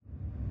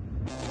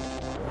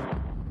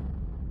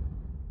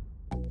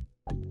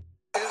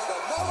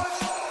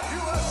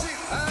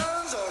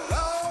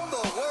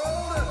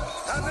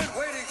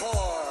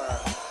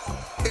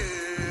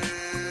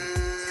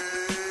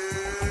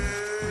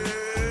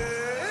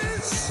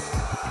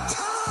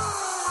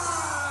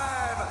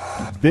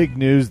Big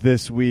news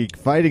this week.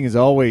 Fighting is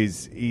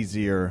always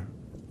easier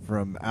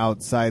from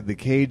outside the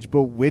cage,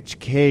 but which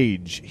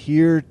cage?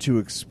 Here to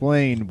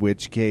explain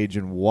which cage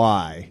and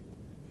why.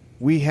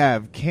 We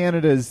have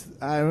Canada's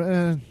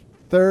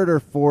third or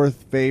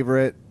fourth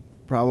favorite,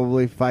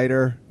 probably,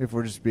 fighter, if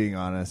we're just being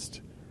honest.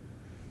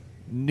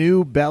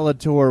 New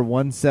Bellator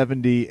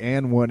 170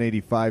 and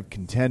 185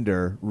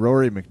 contender,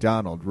 Rory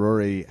MacDonald.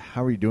 Rory,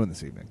 how are you doing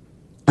this evening?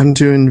 I'm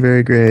doing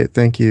very great,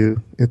 thank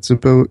you. It's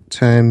about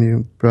time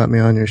you brought me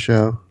on your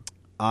show.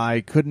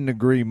 I couldn't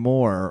agree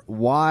more.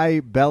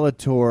 Why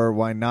Bellator?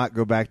 Why not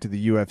go back to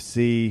the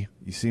UFC?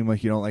 You seem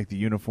like you don't like the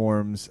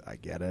uniforms. I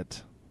get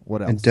it.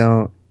 What else? I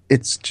don't.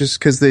 It's just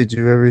because they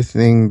do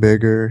everything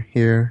bigger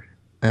here,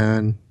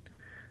 and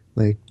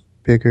like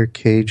bigger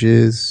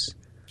cages,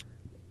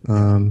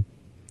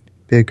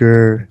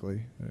 bigger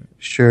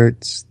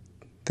shirts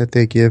that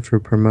they give for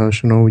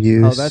promotional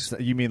use. Oh, that's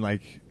you mean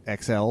like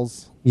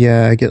XLs?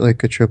 Yeah, I get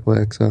like a triple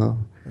XL.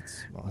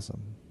 That's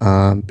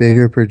awesome.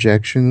 Bigger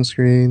projection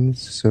screens,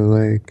 so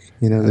like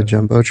the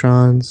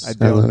jumbotrons. I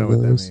don't know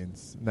what those. That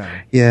means. No.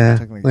 Yeah,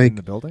 like in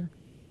the building.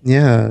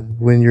 Yeah,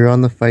 when you're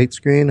on the fight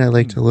screen, I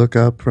like to look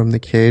up from the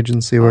cage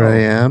and see where I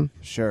am.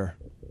 Sure.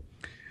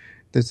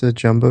 There's a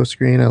jumbo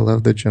screen. I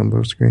love the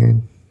jumbo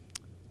screen.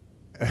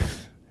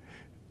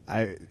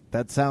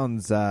 That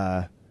sounds.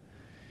 I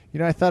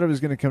thought it was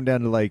going to come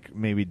down to like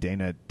maybe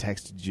Dana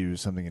texted you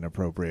something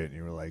inappropriate, and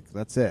you were like,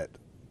 "That's it."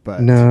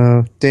 But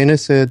no, Dana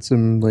said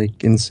some like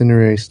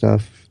incinerate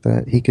stuff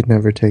that he could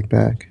never take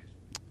back.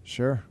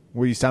 Sure.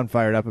 Well, you sound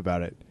fired up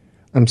about it.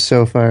 I'm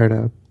so fired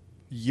up.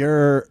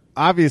 You're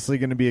obviously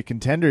going to be a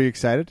contender. Are you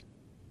excited?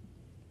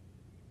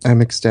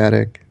 I'm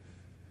ecstatic.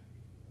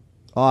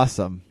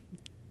 Awesome.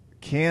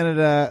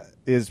 Canada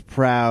is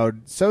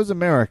proud. So's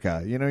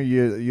America.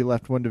 You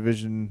left one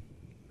division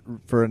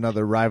for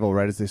another rival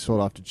right as they sold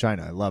off to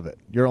China. I love it.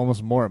 You're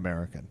almost more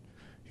American.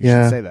 You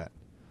should say that.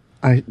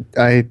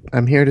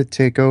 I'm here to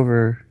take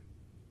over.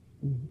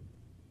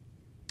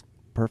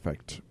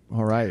 Perfect.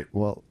 All right.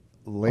 Well,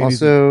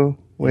 ladies. Also,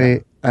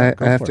 wait. I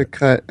have to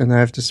cut and I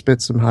have to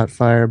spit some hot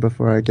fire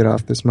before I get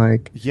off this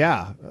mic.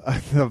 Yeah.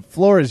 The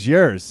floor is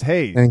yours.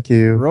 Hey. Thank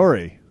you.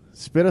 Rory,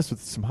 spit us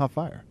with some hot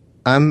fire.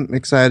 I'm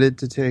excited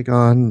to take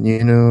on,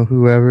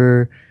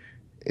 whoever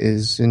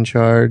is in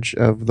charge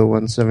of the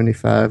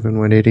 175 and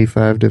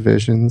 185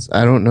 divisions.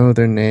 I don't know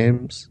their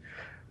names,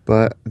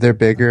 but they're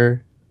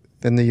bigger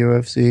than the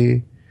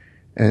UFC,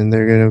 and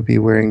they're going to be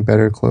wearing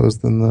better clothes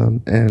than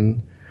them,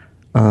 and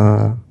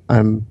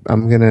I'm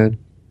going to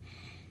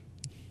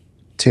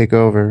take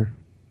over.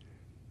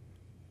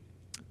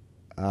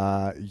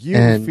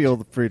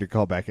 Feel free to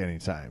call back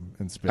anytime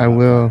and spit I hot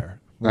will.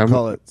 Fire. We'll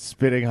call it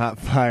spitting hot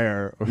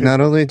fire.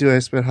 Not only do I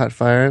spit hot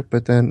fire,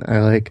 but then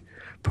I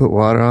put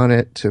water on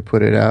it to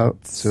put it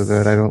out so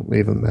that I don't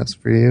leave a mess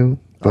for you.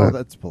 But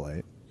that's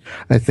polite.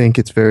 I think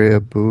it's very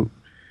about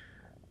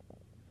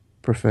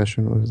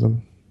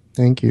professionalism.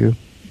 Thank you.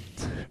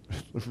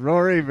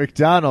 Rory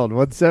MacDonald,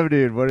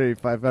 170 and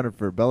 185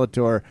 for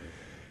Bellator,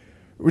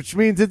 which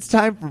means it's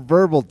time for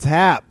Verbal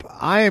Tap.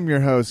 I am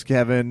your host,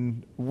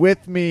 Kevin.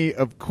 With me,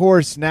 of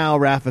course, now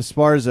Raf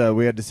Esparza.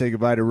 We had to say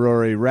goodbye to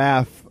Rory.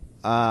 Raf,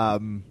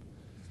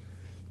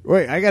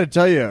 wait, I got to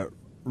tell you,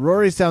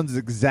 Rory sounds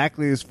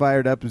exactly as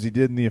fired up as he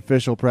did in the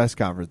official press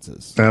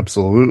conferences.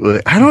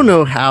 Absolutely. I don't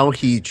know how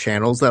he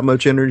channels that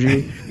much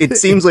energy. It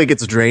seems like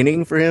it's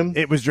draining for him.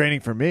 It was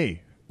draining for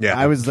me. Yeah,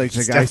 I was like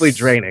the guy. Definitely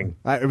draining.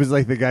 It was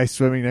like the guy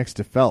swimming next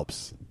to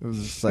Phelps. It was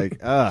just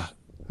like, how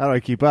do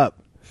I keep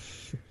up?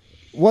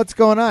 What's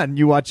going on?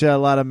 You watch a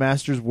lot of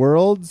Masters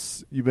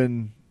Worlds? You've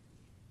been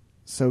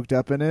soaked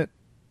up in it?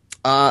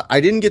 I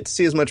didn't get to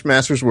see as much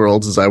Masters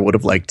Worlds as I would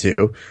have liked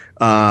to,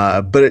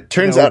 but it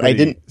turns out I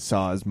didn't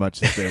saw as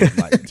much as they would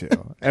like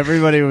to.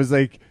 Everybody was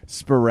like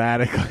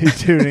sporadically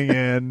tuning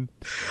in.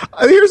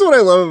 Here's what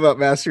I love about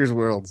Masters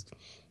Worlds,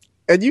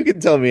 and you can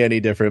tell me any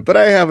different, but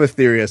I have a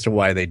theory as to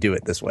why they do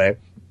it this way.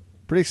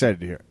 Pretty excited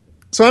to hear.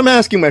 So I'm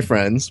asking my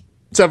friends,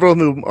 several of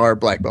whom are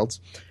black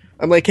belts.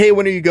 I'm like, hey,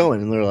 when are you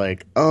going? And they're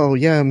like, oh,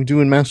 yeah, I'm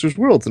doing Masters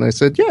Worlds. And I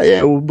said,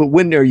 yeah, but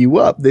when are you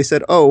up? They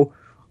said, oh,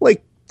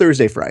 like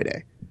Thursday,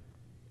 Friday.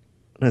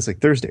 And I was like,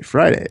 Thursday,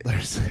 Friday?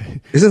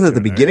 Isn't that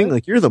the beginning?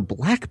 Like, you're the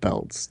black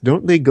belts.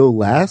 Don't they go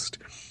last?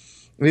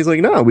 And he's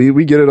like, no,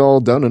 we get it all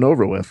done and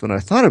over with. And I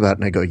thought about it,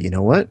 and I go, you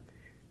know what?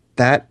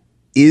 That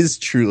is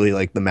truly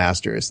like the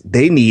Masters.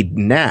 They need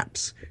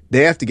naps.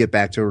 They have to get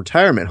back to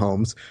retirement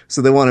homes,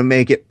 so they want to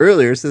make it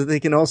earlier so that they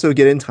can also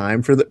get in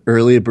time for the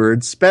early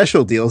bird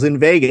special deals in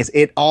Vegas.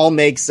 It all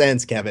makes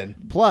sense, Kevin.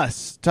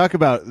 Plus, talk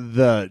about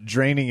the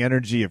draining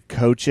energy of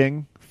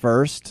coaching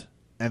first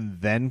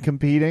and then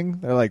competing.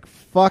 They're like,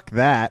 fuck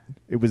that.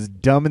 It was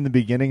dumb in the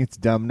beginning. It's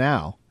dumb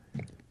now.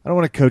 I don't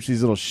want to coach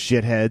these little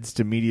shitheads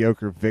to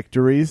mediocre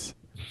victories.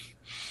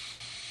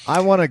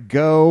 I want to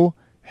go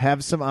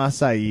have some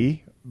acai,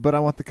 but I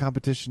want the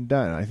competition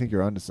done. I think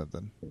you're onto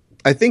something.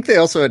 I think they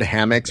also had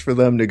hammocks for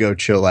them to go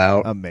chill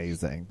out.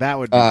 Amazing. That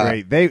would be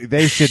great.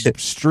 They should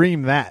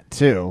stream that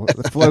too.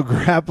 The Flow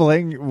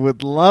Grappling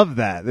would love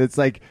that. It's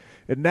like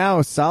And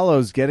now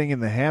Solo's getting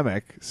in the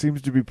hammock,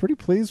 seems to be pretty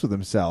pleased with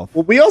himself.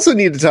 Well, we also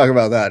need to talk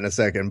about that in a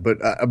second.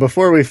 But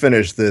before we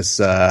finish this,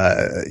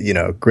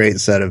 great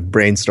set of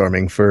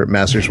brainstorming for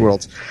Masters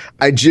Worlds,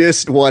 I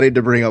just wanted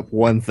to bring up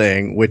one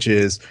thing, which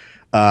is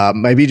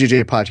my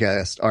BJJ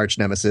podcast arch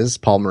nemesis,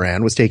 Paul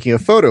Moran, was taking a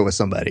photo with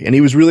somebody, and he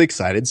was really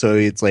excited. So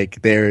it's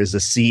like there's a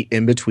seat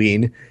in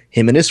between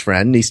him and his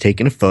friend, and he's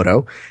taking a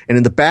photo. And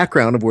in the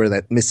background of where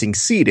that missing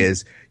seat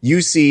is,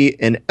 you see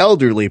an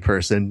elderly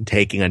person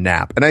taking a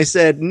nap. And I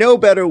said, no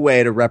better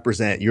way to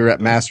represent you're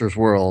at Masters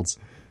Worlds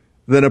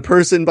than a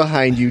person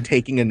behind you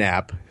taking a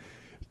nap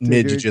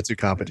mid jiu-jitsu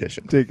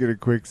competition. Taking a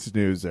quick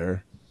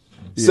snoozer.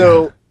 Yeah.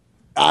 So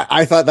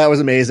I thought that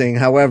was amazing.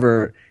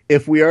 However,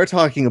 if we are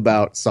talking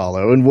about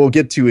Solo, and we'll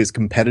get to his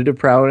competitive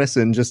prowess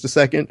in just a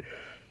second,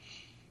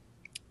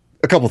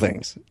 a couple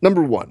things.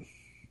 Number one,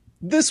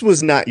 this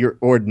was not your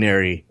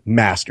ordinary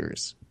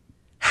Masters.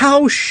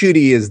 How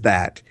shitty is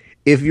that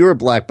if you're a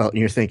black belt and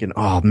you're thinking,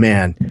 oh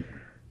man,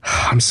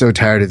 I'm so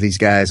tired of these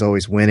guys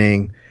always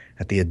winning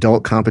at the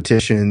adult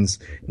competitions.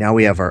 Now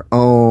we have our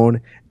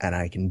own and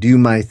I can do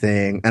my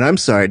thing. And I'm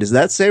sorry, does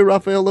that say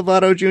Rafael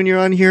Lovato Jr.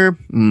 on here?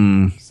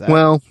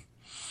 Well,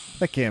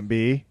 that can't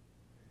be.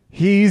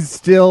 He's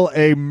still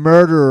a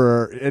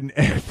murderer in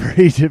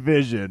every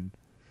division.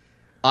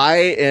 I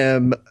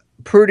am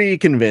pretty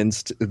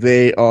convinced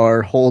they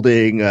are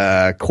holding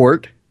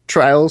court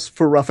trials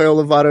for Rafael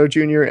Lovato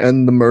Jr.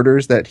 and the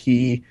murders that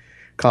he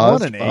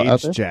caused. I want an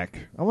age check.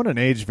 I want an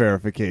age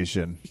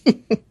verification.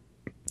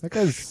 That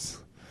guy's...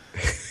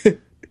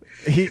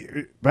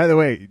 By the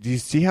way, do you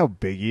see how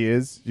big he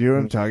is? You know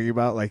what I'm talking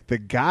about? Like, the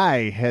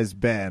guy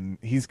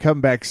he's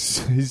come back,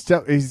 he's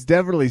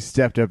definitely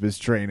stepped up his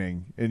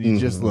training, and he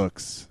just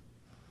looks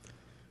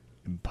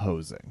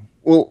imposing.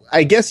 Well,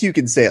 I guess you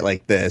could say it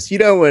like this. You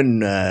know,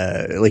 when,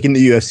 like in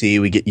the UFC,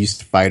 we get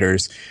used to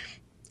fighters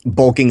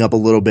bulking up a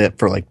little bit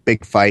for like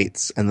big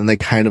fights, and then they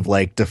kind of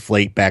like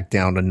deflate back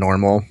down to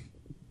normal.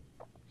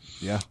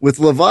 Yeah. With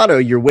Lovato,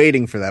 you're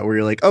waiting for that, where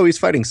you're like, oh, he's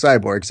fighting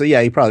Cyborg, so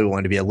yeah, he probably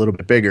wanted to be a little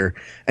bit bigger,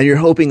 and you're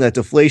hoping that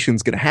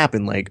deflation's going to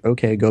happen. Like,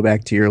 okay, go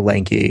back to your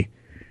lanky,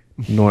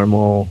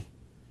 normal,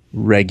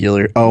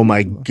 regular. Oh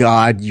my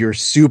God, you're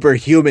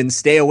superhuman.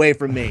 Stay away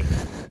from me.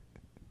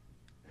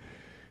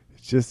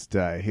 Just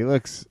he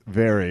looks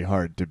very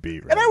hard to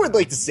beat. Right and I would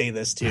like to say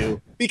this too,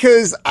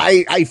 because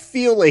I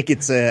feel like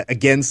it's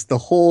against the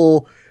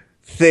whole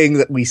thing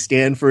that we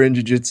stand for in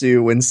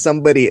jiu-jitsu when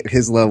somebody at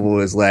his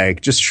level is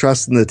like, just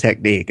trust in the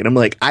technique. And I'm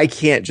like, I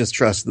can't just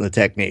trust in the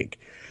technique.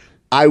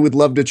 I would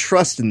love to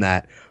trust in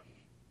that,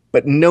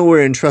 but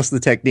nowhere in trust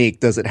the technique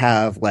does it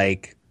have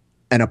like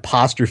an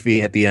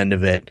apostrophe at the end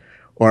of it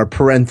or a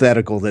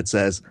parenthetical that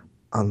says,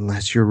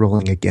 unless you're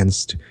rolling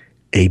against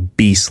a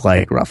beast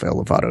like Rafael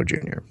Lovato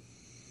Jr.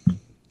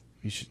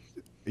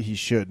 He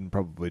should and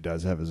probably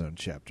does have his own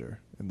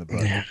chapter in the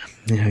book. Yeah,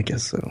 I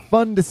guess so.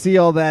 Fun to see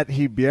all that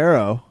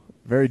Ribeiro.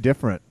 Very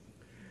different.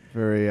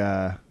 Very,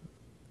 the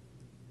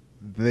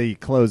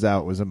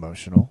closeout was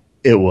emotional.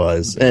 It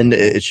was, and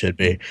it should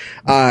be.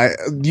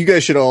 You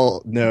guys should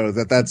all know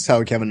that that's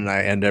how Kevin and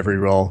I end every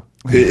roll.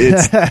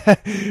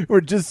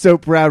 We're just so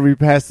proud we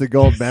passed the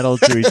gold medal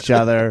to each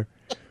other.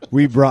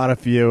 We brought a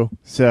few,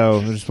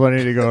 so there's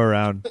plenty to go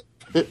around.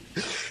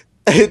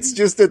 It's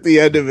just at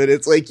the end of it,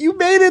 it's like, you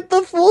made it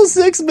the full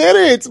 6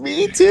 minutes.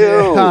 Me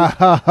too.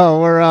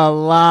 We're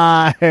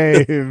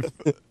alive.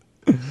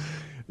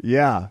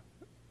 Yeah.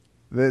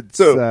 That's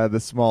the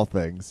small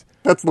things.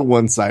 That's the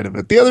one side of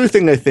it. The other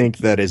thing I think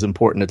that is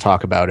important to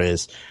talk about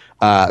is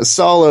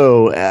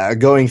Solo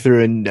going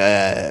through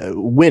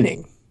and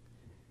winning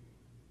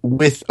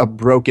with a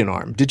broken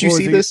arm. Did you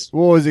see this?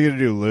 What was he going to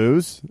do,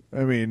 lose?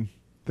 I mean,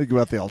 think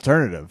about the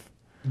alternative.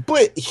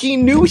 But he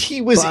knew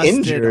he was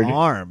injured.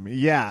 Arm,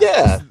 yeah.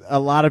 Yeah. A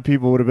lot of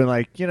people would have been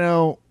like,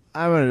 I'm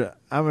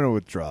gonna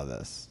withdraw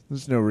this.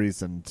 There's no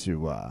reason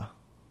to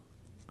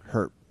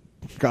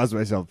cause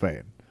myself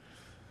pain.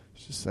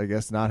 It's just, I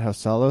guess, not how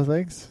Solo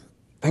thinks.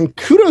 And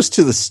kudos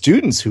to the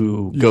students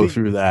who go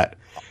through that,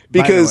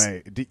 because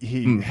by the way,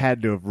 he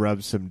had to have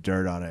rubbed some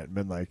dirt on it and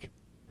been like,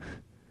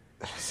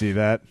 "See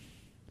that?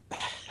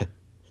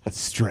 That's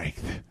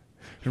strength."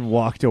 And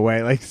walked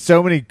away. Like,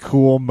 so many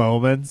cool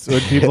moments when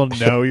people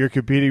know you're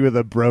competing with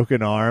a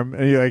broken arm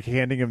and you're like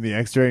handing him the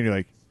X-ray and you're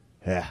like,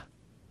 yeah.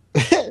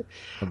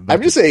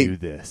 I'm just saying, do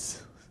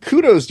this.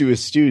 Kudos to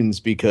his students,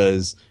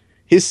 because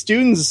his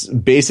students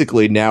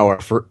basically now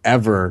are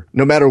forever,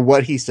 no matter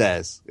what he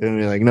says,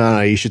 and they're like,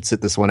 no, you should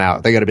sit this one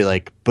out. They got to be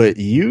like, but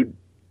you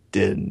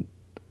didn't.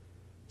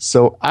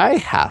 So I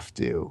have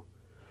to.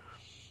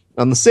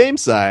 On the same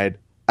side,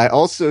 I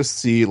also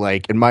see,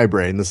 like, in my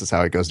brain, this is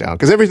how it goes down,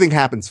 because everything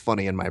happens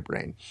funny in my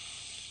brain.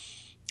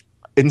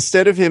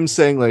 Instead of him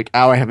saying, like,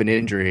 "Ow, I have an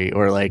injury,"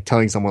 or like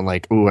telling someone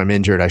like, "Ooh, I'm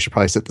injured, I should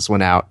probably sit this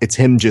one out," it's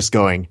him just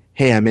going,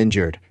 "Hey, I'm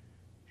injured."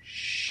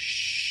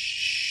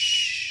 Shh.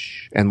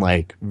 And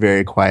like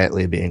very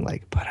quietly being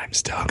like, "But I'm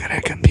still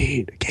gonna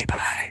compete. Okay,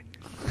 bye."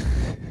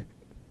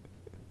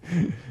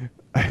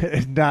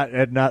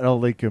 not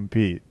only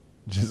compete,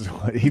 just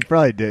he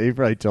probably did. He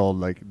probably told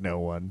like no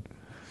one.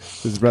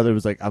 His brother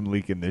was like, I'm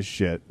leaking this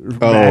shit.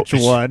 Match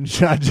one.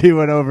 Shanji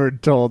went over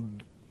and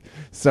told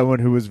someone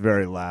who was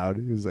very loud.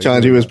 He was like,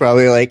 Shanji was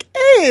probably like,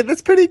 hey,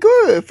 that's pretty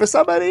good for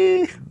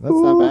somebody. That's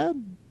not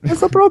bad.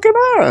 Has a broken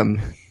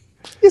arm.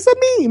 It's a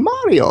me,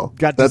 Mario.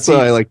 That's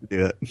why I like to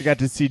do it. I got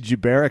to see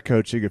Jubera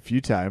coaching a few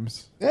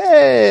times.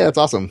 Hey, that's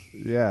awesome.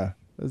 Yeah,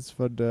 it's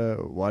fun to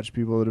watch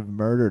people that have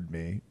murdered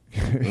me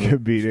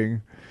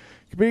competing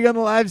on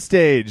the live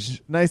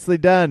stage. Nicely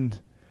done.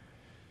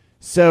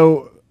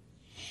 So,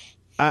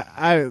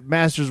 I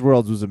Masters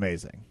Worlds was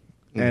amazing,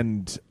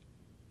 and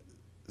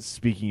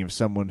speaking of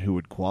someone who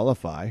would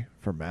qualify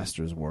for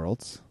Masters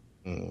Worlds,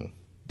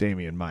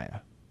 Damian Maya.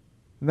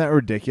 Isn't that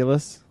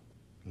ridiculous?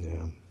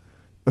 Yeah.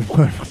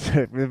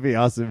 It'd be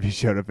awesome if he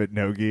showed up at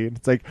Nogi and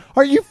it's like,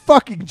 are you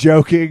fucking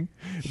joking?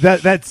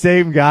 That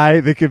same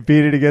guy that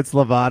competed against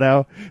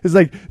Lovato is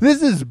like,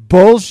 this is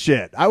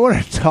bullshit. I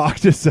want to talk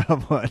to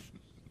someone.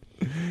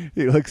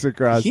 He looks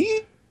across.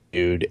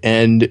 Dude,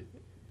 and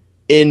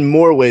in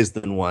more ways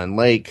than one,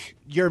 like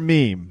your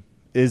meme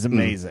is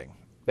amazing.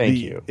 Thank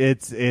you.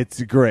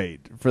 It's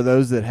great. For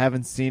those that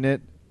haven't seen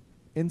it,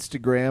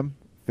 Instagram,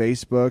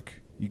 Facebook,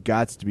 you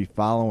got to be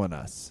following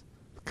us.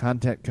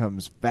 Content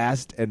comes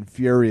fast and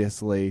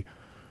furiously.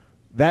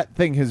 That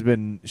thing has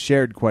been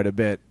shared quite a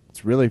bit.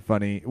 It's really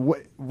funny.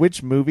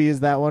 Which movie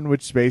is that one?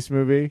 Which space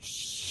movie?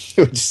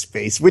 Which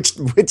space?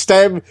 Which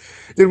time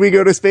did we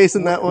go to space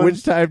in that one?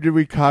 Which time did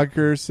we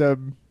conquer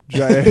some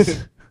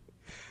giant?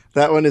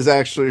 That one is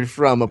actually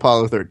from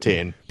Apollo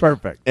 13.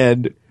 Perfect.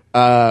 And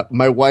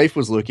my wife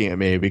was looking at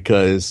me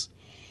because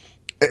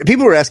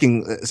people were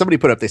asking, somebody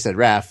put up, they said,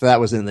 Raph,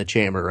 that was in the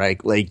chamber,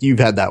 right? Like, you've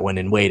had that one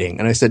in waiting.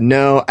 And I said,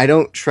 no, I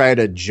don't try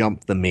to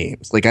jump the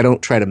memes. Like, I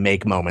don't try to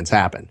make moments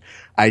happen.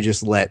 I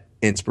just let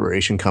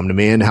inspiration come to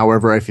me, and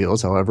however I feel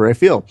is however I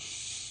feel.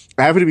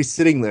 I happened to be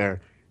sitting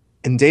there,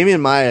 and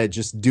Damian Maya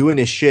just doing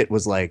his shit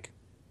was like,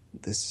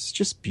 this is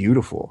just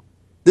beautiful.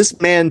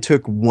 This man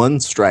took one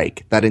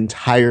strike that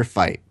entire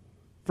fight.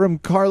 From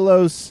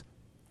Carlos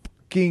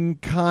fucking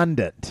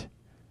Condit,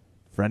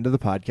 friend of the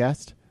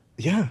podcast.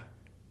 Yeah.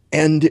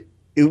 And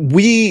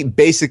we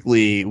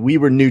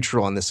were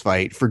neutral on this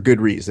fight for good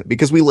reason,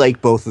 because we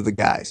like both of the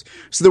guys.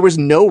 So there was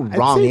no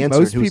wrong answer.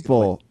 Most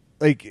people,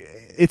 like,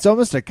 it's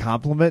almost a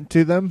compliment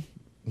to them.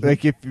 Mm-hmm.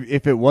 Like,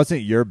 if it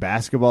wasn't your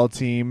basketball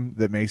team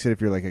that makes it, if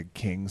you're like a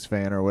Kings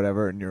fan or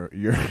whatever, and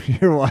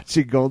you're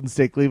watching Golden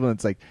State Cleveland,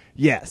 it's like,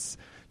 yes,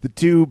 the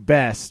two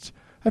best.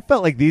 I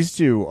felt like these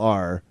two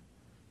are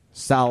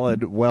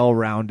solid,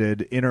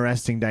 well-rounded,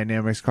 interesting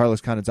dynamics.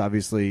 Carlos Condit's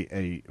obviously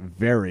a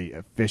very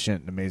efficient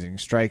and amazing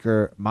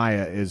striker.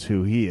 Maya is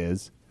who he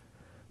is.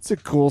 It's a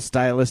cool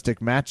stylistic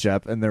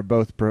matchup, and they're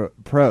both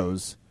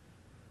pros.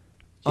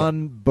 Yeah.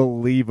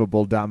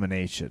 Unbelievable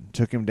domination.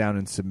 Took him down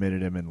and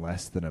submitted him in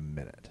less than a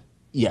minute.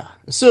 Yeah.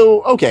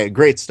 So, okay,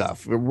 great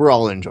stuff. We're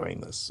all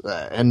enjoying this.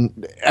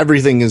 And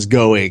everything is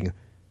going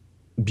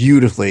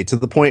beautifully to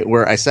the point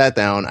where I sat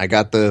down, I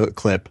got the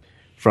clip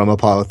from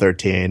Apollo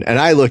 13, and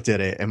I looked at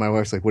it, and my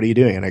wife's like, what are you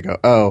doing? And I go,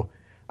 oh,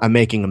 I'm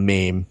making a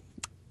meme.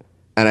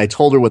 And I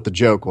told her what the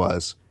joke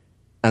was,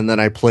 and then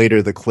I played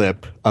her the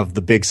clip of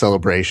the big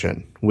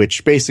celebration,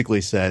 which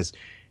basically says,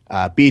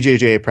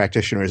 BJJ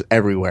practitioners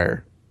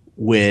everywhere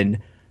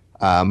when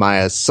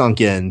Maya sunk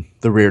in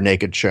the rear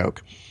naked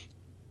choke.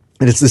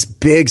 And it's this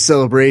big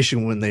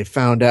celebration when they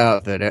found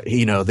out that,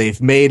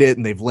 they've made it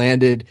and they've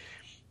landed.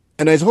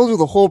 And I told her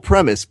the whole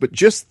premise, but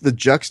just the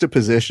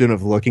juxtaposition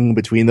of looking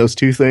between those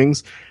two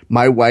things,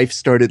 my wife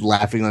started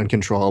laughing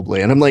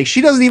uncontrollably. And I'm like,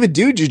 she doesn't even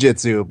do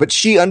jiu-jitsu, but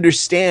she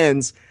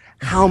understands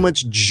how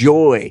much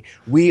joy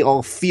we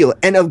all feel.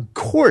 And of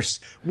course,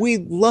 we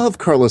love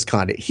Carlos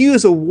Condit. He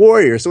was a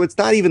warrior, so it's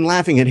not even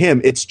laughing at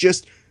him. It's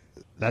just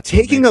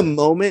taking a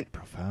moment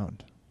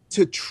profound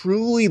to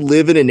truly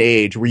live in an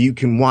age where you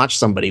can watch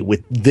somebody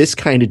with this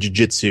kind of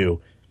jiu-jitsu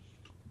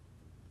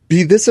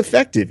be this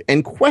effective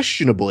and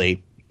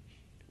questionably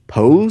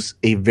pose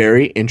a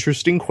very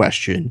interesting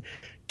question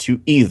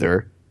to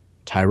either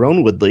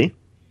Tyrone Woodley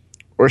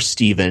or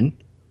Stephen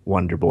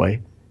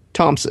Wonderboy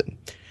Thompson.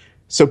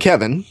 So,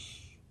 Kevin.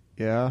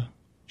 Yeah?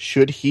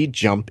 Should he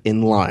jump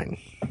in line?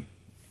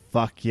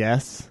 Fuck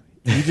yes.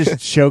 You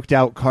just choked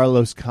out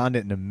Carlos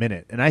Condit in a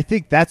minute. And I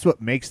think that's what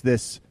makes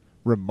this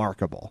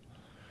remarkable.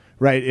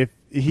 Right? If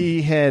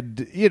he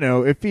had,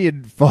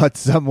 fought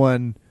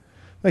someone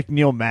like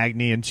Neil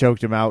Magny and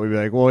choked him out, we'd be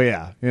like, well,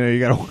 yeah, you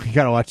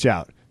gotta watch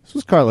out. This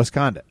was Carlos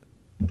Condit.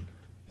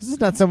 This is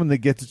not someone that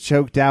gets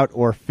choked out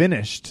or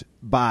finished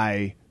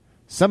by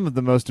some of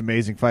the most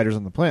amazing fighters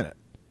on the planet.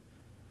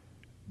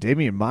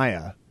 Damian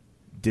Maya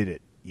did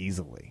it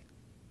easily.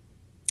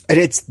 And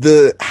it's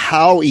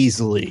how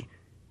easily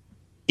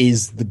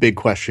is the big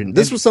question.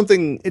 This was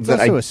something it's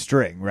also a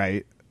string,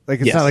 right?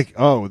 Like, it's not like,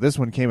 oh, this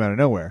one came out of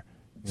nowhere.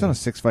 It's on a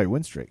 6-fight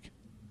win streak.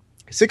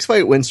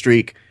 6-fight win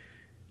streak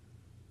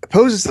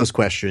poses those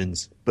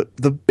questions, but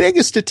the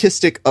biggest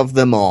statistic of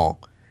them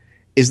all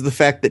is the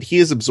fact that he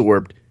has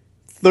absorbed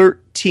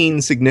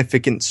 13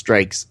 significant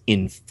strikes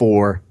in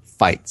 4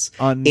 fights.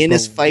 In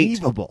his fight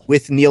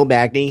with Neil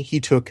Magny, he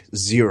took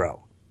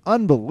 0.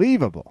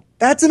 Unbelievable.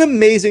 That's an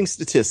amazing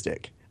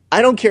statistic.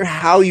 I don't care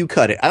how you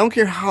cut it. I don't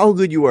care how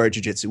good you are at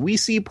jiu-jitsu. We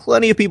see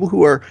plenty of people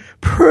who are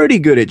pretty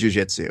good at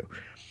jiu-jitsu.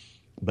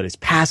 But his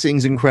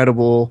passing's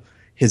incredible.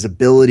 His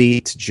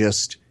ability to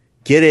just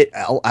get it.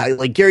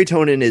 Like Gary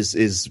Tonin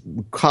is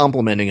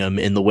complimenting him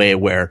in the way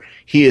where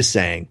he is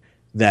saying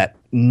that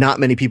not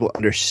many people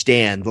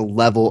understand the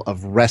level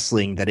of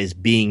wrestling that is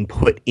being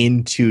put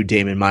into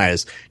Damian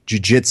Maia's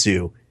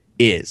jiu-jitsu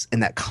is,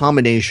 and that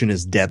combination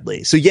is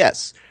deadly. So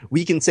yes,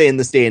 we can say in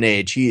this day and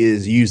age he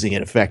is using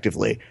it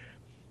effectively.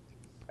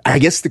 I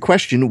guess the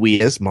question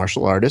we as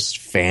martial artists,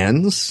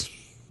 fans,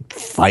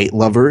 fight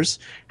lovers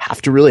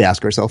have to really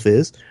ask ourselves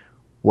is,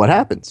 what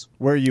happens?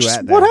 Where are you Just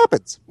at there? what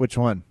happens? Which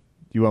one?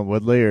 Do you want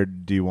Woodley or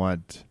do you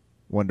want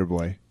Wonder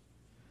Boy?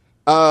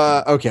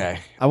 Okay.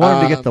 I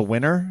want him to get the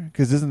winner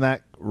because isn't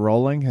that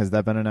rolling? Has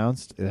that been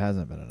announced? It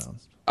hasn't been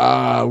announced.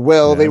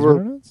 Well, It they has were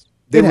been announced?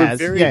 they It were has.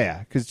 very- yeah,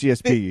 because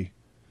GSP.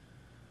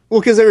 Well,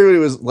 because everybody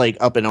was like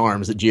up in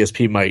arms that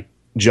GSP might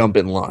jump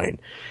in line,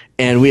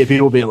 and we had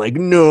people being like,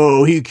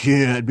 "No, he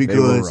can't They were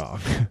because wrong.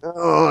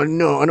 oh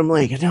no," and I'm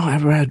like, "No,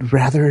 I'd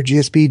rather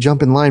GSP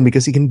jump in line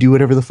because he can do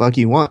whatever the fuck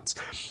he wants."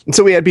 And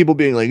so we had people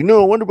being like,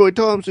 "No, Wonderboy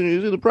Thompson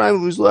is in the prime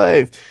of his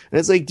life," and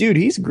it's like, dude,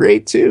 he's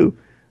great too.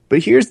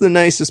 But here's the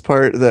nicest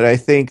part that I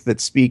think that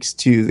speaks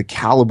to the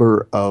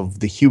caliber of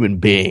the human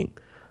being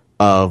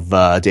of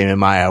Damian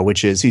Maia,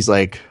 which is he's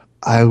like,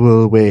 "I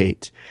will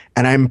wait,"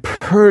 and I'm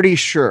pretty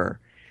sure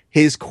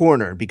his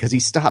corner, because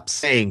he stopped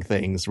saying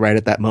things right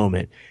at that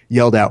moment,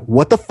 yelled out,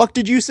 "What the fuck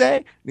did you say?"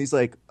 And he's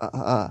like,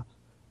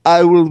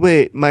 "I will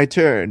wait my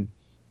turn."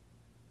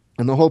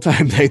 And the whole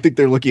time I think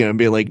they're looking at him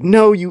being like,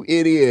 "No, you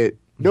idiot.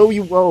 No,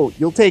 you won't.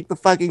 You'll take the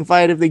fucking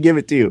fight if they give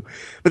it to you."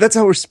 But that's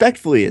how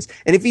respectful he is.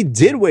 And if he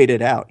did wait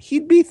it out,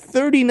 he'd be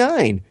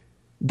 39.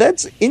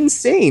 That's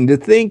insane to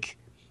think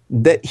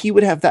that he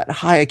would have that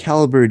high a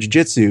caliber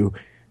jiu-jitsu,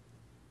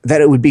 that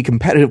it would be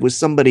competitive with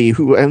somebody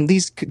who, and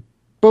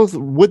both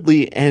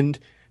Woodley and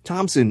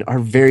Thompson are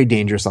very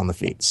dangerous on the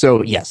feet.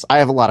 So yes, I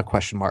have a lot of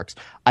question marks.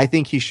 I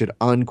think he should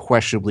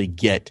unquestionably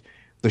get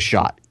the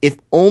shot, if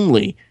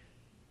only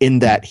in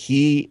that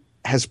he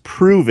has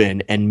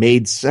proven and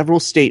made several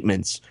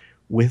statements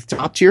with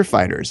top tier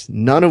fighters,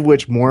 none of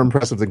which more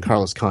impressive than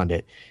Carlos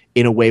Condit,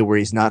 in a way where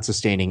he's not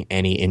sustaining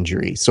any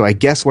injury. So I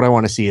guess what I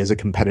want to see is a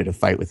competitive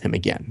fight with him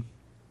again.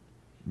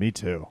 Me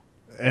too.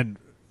 And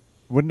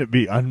wouldn't it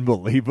be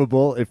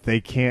unbelievable if they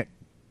can't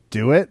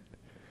do it?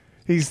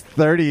 He's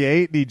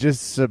 38 and he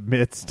just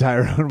submits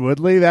Tyrone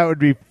Woodley. That would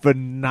be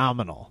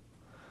phenomenal.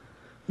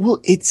 Well,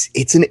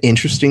 it's an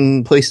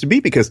interesting place to be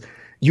because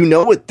you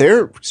know what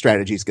their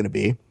strategy is going to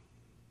be.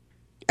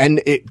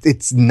 And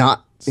it's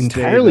not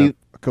entirely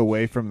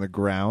away from the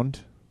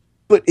ground.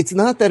 But it's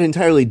not that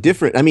entirely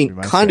different. I mean,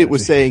 My Condit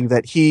was strategy. saying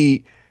that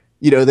he,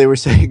 they were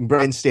saying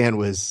Brian Stan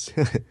was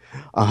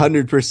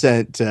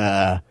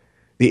 100%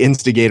 the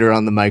instigator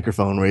on the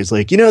microphone where he's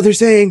like, they're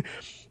saying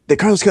that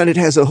Carlos Condit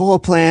has a whole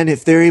plan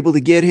if they're able to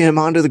get him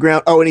onto the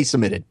ground. Oh, and he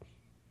submitted.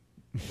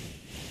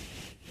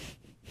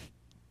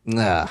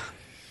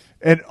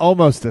 And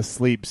almost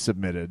asleep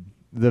submitted.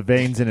 The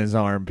veins in his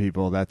arm,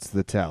 people, that's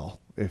the tell.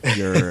 If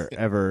you're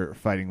ever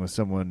fighting with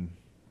someone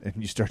and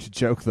you start to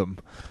choke them,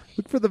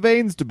 look for the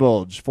veins to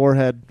bulge.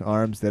 Forehead,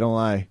 arms, they don't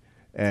lie.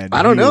 And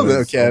I don't he know, was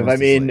though, Kev. I almost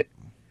mean, asleep.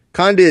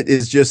 Condit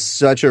is just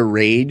such a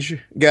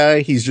rage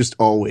guy. He's just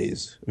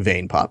always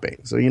vein popping.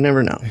 So you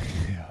never know.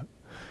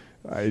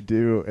 I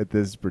do at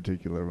this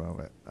particular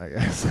moment. I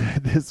guess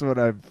this one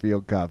I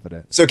feel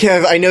confident. So,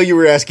 Kev, I know you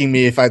were asking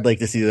me if I'd like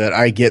to see that.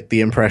 I get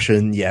the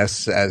impression,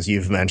 yes, as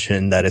you've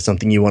mentioned, that is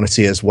something you want to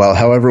see as well.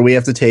 However, we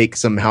have to take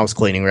some house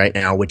cleaning right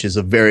now, which is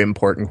a very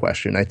important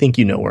question. I think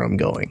you know where I'm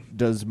going.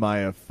 Does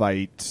Maya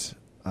fight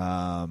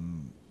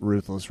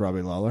Ruthless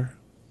Robbie Lawler?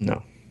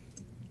 No.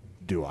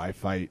 Do I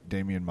fight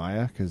Damian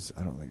Maya? Because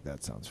I don't think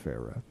that sounds fair,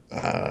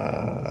 Ref.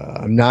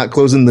 I'm not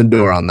closing the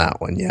door on that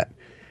one yet.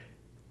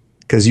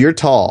 Because you're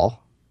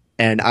tall,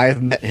 and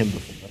I've met him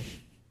before,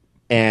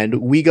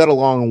 and we got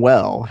along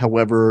well.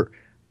 However,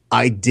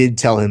 I did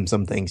tell him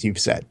some things you've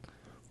said.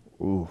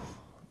 Ooh,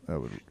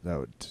 that would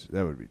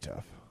be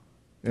tough.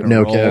 In a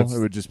No, roll, Kev. it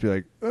would just be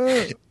like,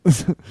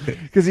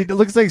 because he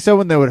looks like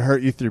someone that would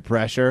hurt you through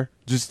pressure,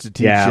 just to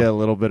teach Yeah. you a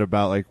little bit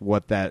about like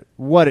what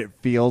it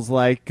feels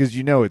like, because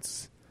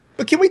it's.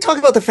 But can we talk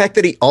about the fact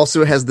that he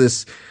also has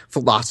this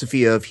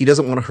philosophy of he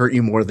doesn't want to hurt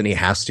you more than he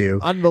has to?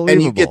 Unbelievable.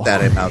 And you get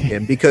that about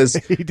him because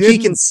he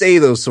didn't- can say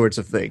those sorts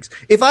of things.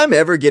 If I'm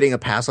ever getting a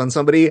pass on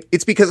somebody,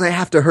 it's because I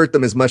have to hurt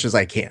them as much as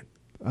I can.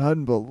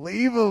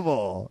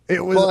 Unbelievable!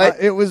 It was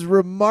But- it was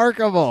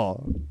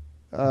remarkable.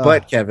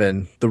 But,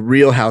 Kevin, the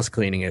real house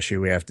cleaning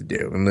issue we have to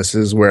do, and this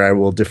is where I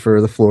will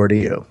defer the floor to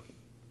you.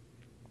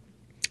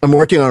 I'm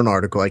working on an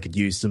article. I could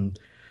use some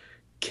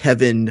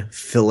Kevin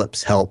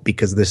Phillips help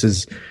because this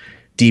is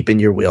deep in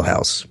your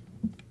wheelhouse.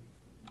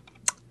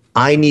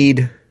 I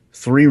need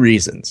 3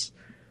 reasons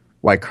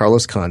why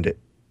Carlos Condit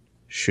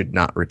should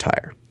not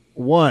retire.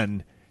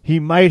 1, he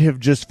might have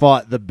just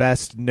fought the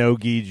best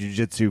no-gi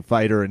jiu-jitsu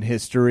fighter in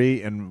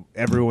history, and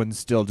everyone's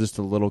still just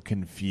a little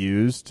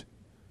confused.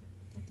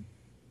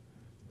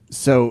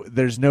 So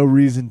there's no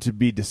reason to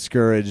be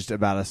discouraged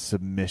about a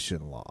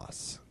submission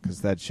loss,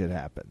 because that shit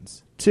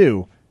happens.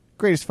 2,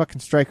 greatest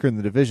fucking striker in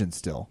the division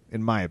still,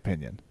 in my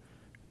opinion.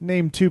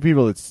 Name 2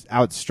 people that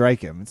outstrike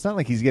him. It's not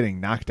like he's getting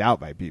knocked out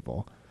by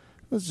people.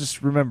 Let's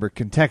just remember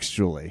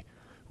contextually,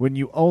 when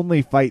you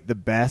only fight the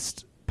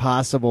best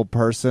possible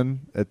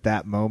person at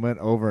that moment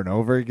over and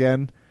over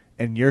again,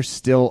 and you're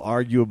still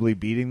arguably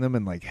beating them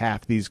in like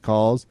half these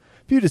calls,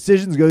 a few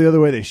decisions go the other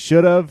way they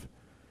should have,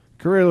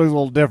 career looks a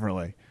little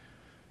differently.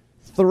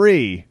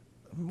 3,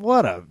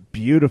 what a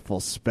beautiful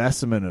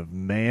specimen of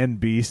man,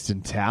 beast,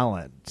 and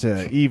talent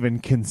to even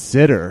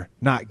consider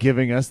not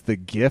giving us the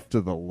gift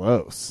of the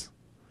Los.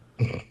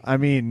 I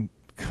mean,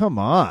 come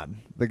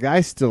on. The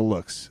guy still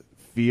looks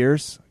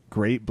fierce.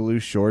 Great blue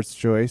shorts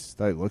choice.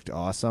 Thought he looked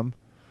awesome.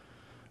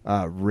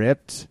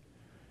 Ripped.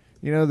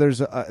 You know,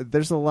 there's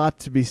a lot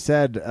to be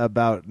said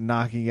about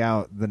knocking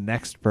out the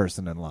next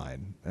person in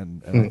line,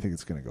 and I think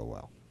it's going to go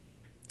well.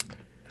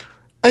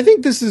 I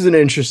think this is an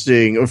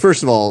interesting.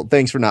 First of all,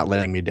 thanks for not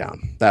letting me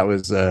down. That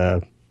was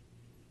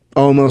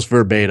almost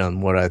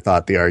verbatim what I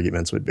thought the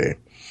arguments would be.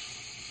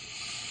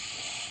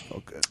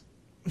 Oh, good.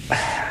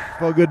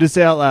 Well, good to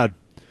say out loud.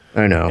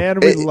 I know.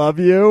 And we love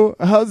you.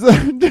 How's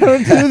that?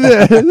 Don't do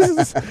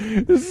this.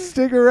 Just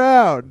stick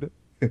around.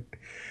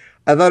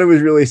 I thought it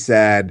was really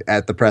sad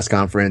at the press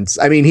conference.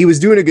 I mean, he was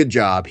doing a good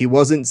job. He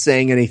wasn't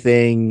saying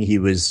anything. He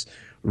was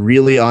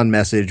really on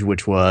message,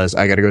 which was,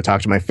 I got to go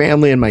talk to my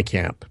family and my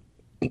camp.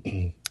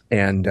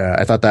 And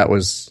I thought that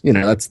was,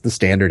 that's the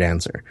standard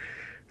answer.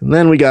 And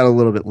then we got a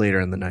little bit later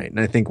in the night. And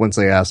I think once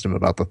I asked him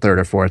about the third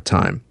or fourth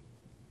time,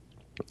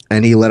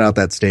 and he let out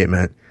that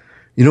statement,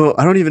 I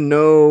don't even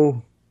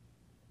know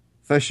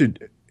if I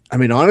should,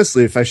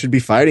 honestly, if I should be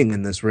fighting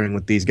in this ring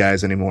with these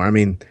guys anymore. I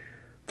mean,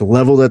 the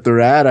level that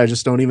they're at, I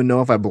just don't even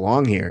know if I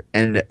belong here.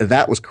 And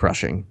that was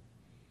crushing.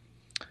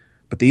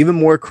 But the even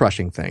more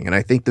crushing thing, and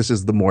I think this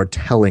is the more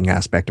telling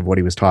aspect of what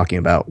he was talking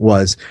about,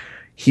 was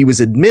he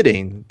was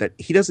admitting that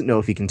he doesn't know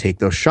if he can take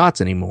those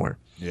shots anymore.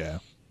 Yeah.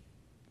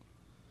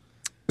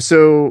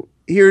 So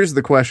here's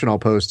the question I'll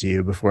pose to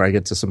you before I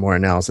get to some more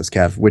analysis,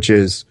 Kev, which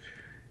is,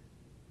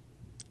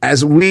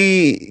 as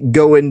we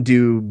go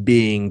into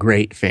being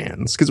great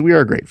fans, because we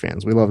are great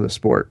fans, we love the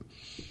sport,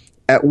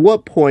 at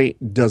what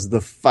point does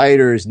the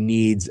fighter's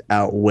needs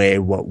outweigh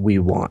what we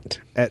want?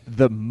 At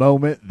the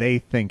moment they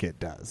think it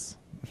does.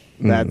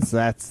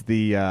 That's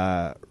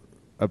the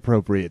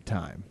appropriate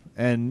time.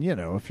 And,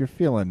 if you're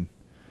feeling...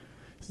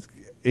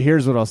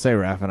 Here's what I'll say,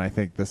 Raph, and I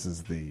think this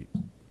is the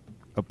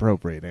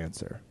appropriate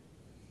answer.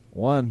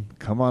 1,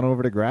 come on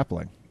over to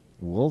grappling.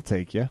 We'll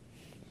take you.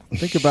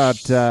 Think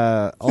about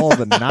all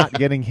the not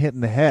getting hit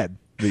in the head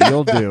that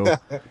you'll do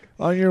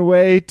on your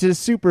way to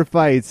super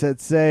fights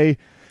at, say,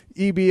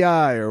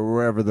 EBI or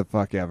wherever the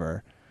fuck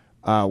ever.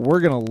 We're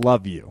going to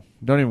love you.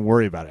 Don't even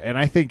worry about it. And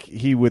I think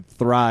he would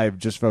thrive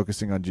just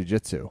focusing on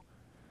jiu-jitsu.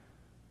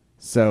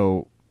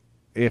 So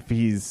if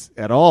he's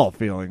at all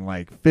feeling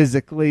like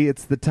physically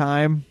it's the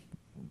time,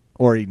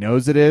 or he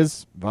knows it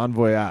is, bon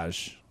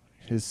voyage.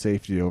 His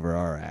safety over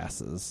our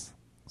asses.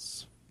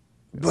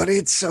 But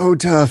it's so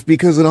tough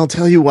because, and I'll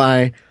tell you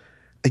why.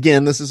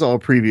 Again, this is all a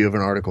preview of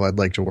an article I'd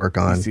like to work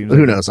on.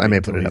 Who knows? I may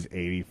put it up.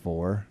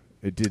 84.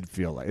 It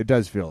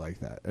does feel like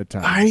that at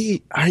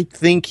times. I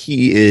think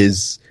he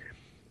is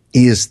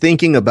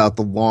thinking about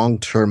the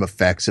long-term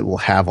effects it will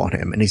have on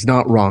him, and he's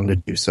not wrong to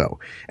do so.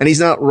 And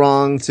he's not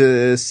wrong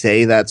to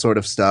say that sort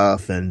of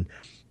stuff and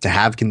to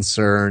have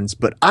concerns,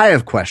 but I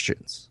have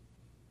questions.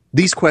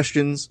 These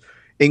questions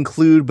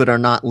include but are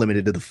not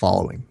limited to the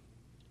following.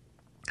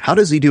 How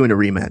does he do in a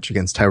rematch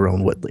against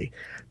Tyrone Woodley?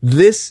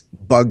 This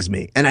bugs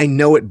me, and I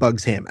know it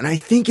bugs him, and I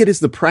think it is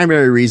the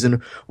primary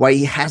reason why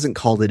he hasn't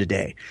called it a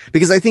day.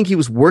 Because I think he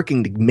was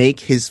working to make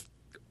his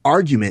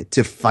argument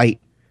to fight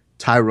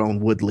Tyrone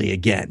Woodley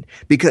again.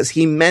 Because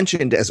he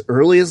mentioned as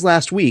early as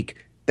last week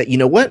that, you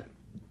know what?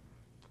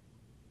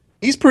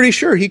 He's pretty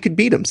sure he could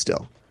beat him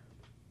still.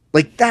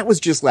 Like, that was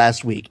just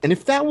last week. And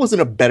if that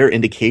wasn't a better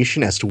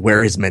indication as to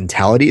where his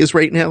mentality is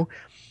right now,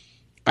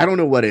 I don't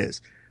know what is.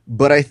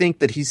 But I think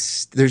that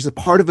there's a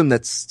part of him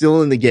that's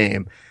still in the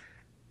game.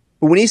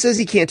 But when he says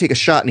he can't take a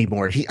shot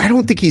anymore, I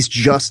don't think he's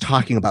just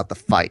talking about the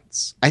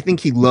fights. I think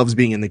he loves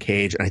being in the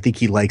cage, and I think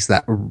he likes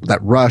that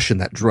rush and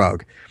that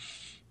drug.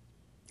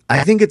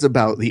 I think it's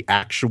about the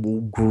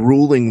actual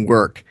grueling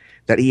work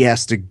that he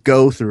has to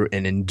go through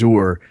and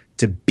endure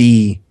to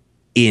be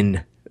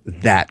in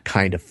that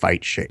kind of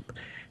fight shape.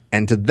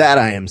 And to that,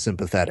 I am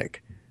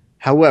sympathetic.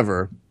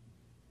 However,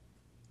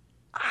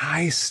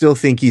 I still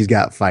think he's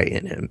got fight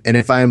in him. And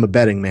if I am a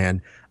betting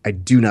man, I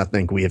do not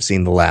think we have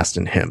seen the last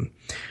in him.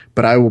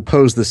 But I will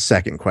pose the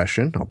second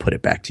question. I'll put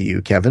it back to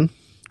you, Kevin,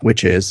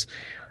 which is,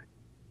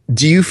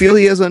 Do you feel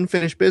he has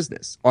unfinished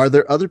business? Are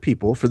there other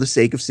people for the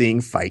sake of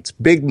seeing fights,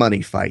 big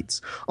money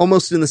fights,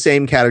 almost in the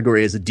same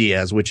category as a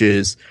Diaz, which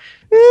is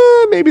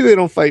maybe they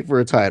don't fight for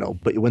a title,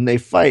 but when they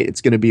fight,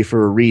 it's going to be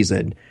for a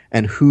reason.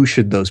 And who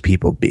should those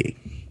people be?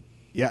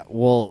 Yeah,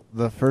 well,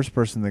 the first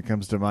person that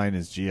comes to mind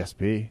is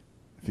GSP.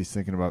 If he's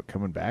thinking about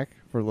coming back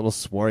for a little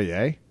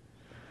soiree,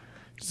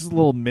 just a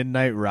little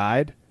midnight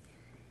ride.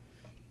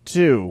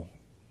 2,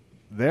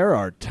 there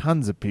are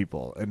tons of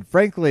people. And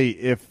frankly,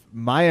 if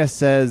Maya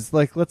says,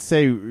 like, let's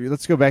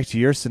go back to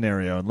your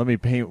scenario and let me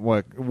paint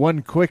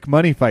one quick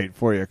money fight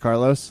for you,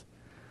 Carlos.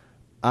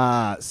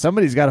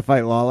 Somebody's got to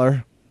fight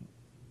Lawler.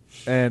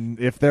 And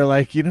if they're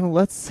like,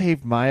 let's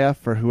save Maya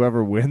for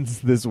whoever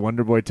wins this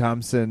Wonderboy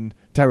Thompson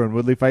Tyron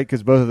Woodley fight,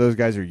 because both of those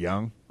guys are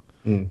young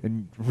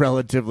and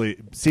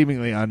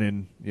seemingly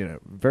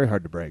very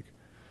hard to break.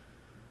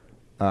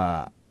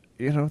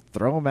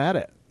 Throw them at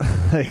it.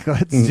 Like,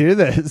 let's do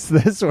this.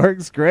 This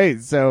works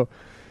great. So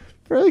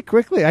fairly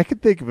quickly, I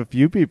could think of a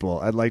few people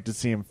I'd like to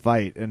see him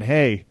fight. And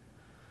hey,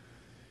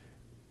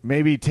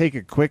 maybe take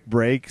a quick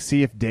break,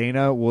 see if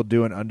Dana will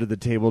do an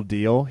under-the-table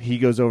deal. He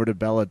goes over to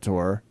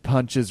Bellator,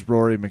 punches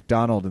Rory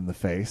McDonald in the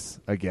face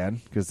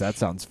again, because that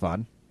sounds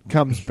fun.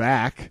 Comes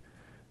back,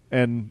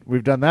 and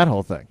we've done that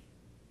whole thing.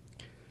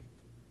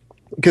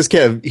 Because,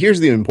 Kev, here's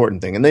the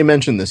important thing, and they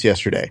mentioned this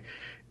yesterday.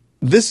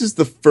 This is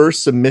the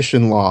first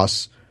submission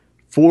loss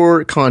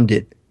for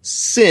Condit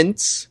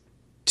since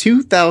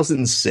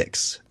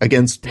 2006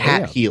 against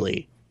Pat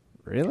Healy.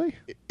 Really?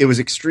 It was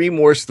Extreme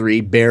Wars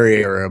 3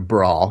 Barrier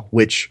Brawl,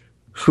 which,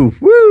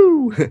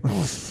 woo! It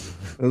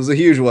was a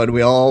huge one.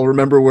 We all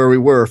remember where we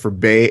were for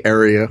Bay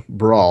Area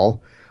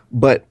Brawl.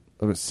 But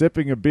I was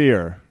sipping a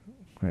beer,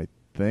 I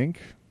think.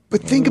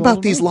 But think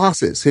about these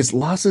losses. His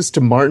losses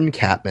to Martin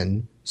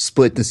Kaplan,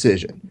 split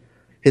decision.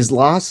 His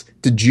loss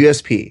to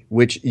GSP,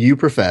 which you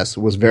profess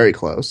was very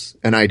close,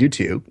 and I do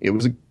too. It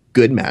was a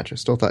good match. I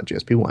still thought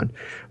GSP won.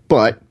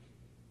 But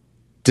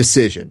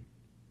decision.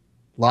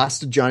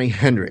 Lost to Johnny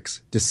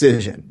Hendricks,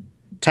 decision.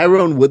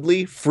 Tyron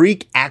Woodley,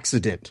 freak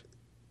accident.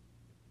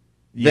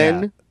 Yeah,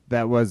 Then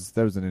that was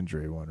an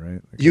injury one,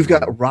 right? You've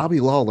got Robbie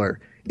Lawler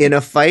in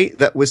a fight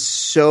that was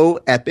so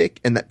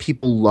epic and that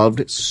people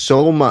loved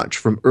so much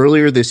from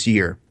earlier this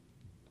year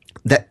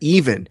that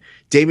even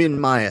Damian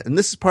Maia, and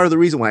this is part of the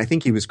reason why I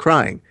think he was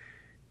crying,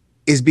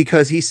 is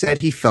because he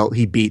said he felt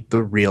he beat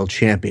the real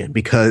champion.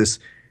 Because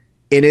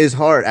in his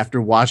heart, after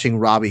watching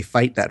Robbie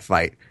fight that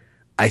fight,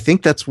 I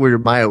think that's where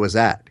Maia was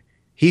at.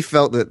 He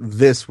felt that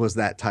this was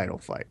that title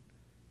fight.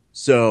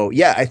 So,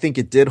 yeah, I think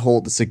it did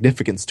hold the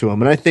significance to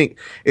him. And I think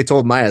it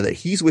told Maia that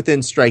he's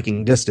within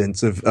striking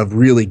distance of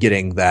really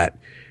getting that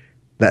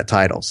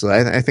title. So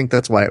I think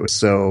that's why it was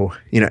so,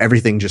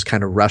 everything just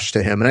kind of rushed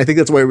to him. And I think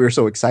that's why we were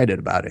so excited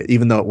about it.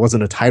 Even though it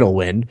wasn't a title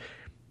win,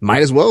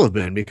 might as well have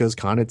been because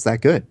Condit's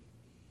that good.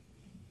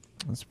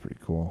 That's pretty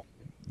cool.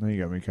 Now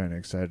you got me kind of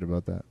excited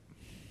about that.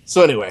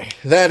 So anyway,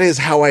 that is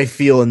how I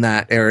feel in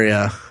that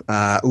area.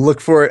 Look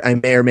for it. I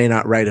may or may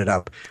not write it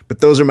up. But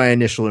those are my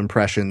initial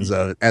impressions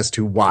as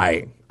to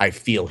why I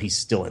feel he's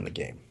still in the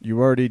game. You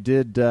already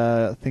did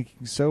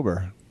Thinking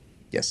Sober.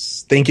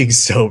 Yes, Thinking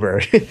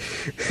Sober,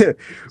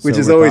 which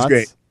is Sober always thoughts?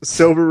 great.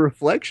 Sober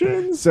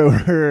Reflections?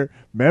 Sober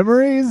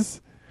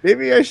Memories?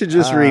 Maybe I should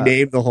just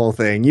rename the whole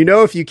thing.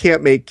 If you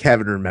can't make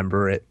Kevin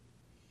remember it.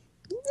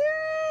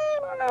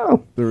 I don't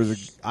know. There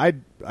was I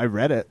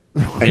read it.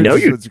 I know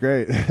you. It's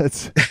great.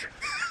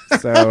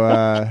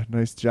 So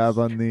nice job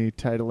on the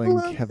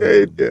titling,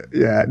 Kevin.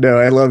 Yeah, no,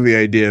 I love the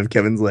idea of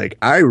Kevin's like,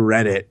 I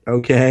read it,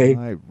 okay?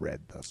 I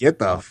read the Get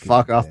the fucking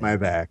fuck off thing. my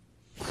back.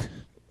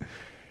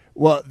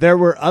 Well, there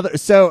were other.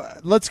 So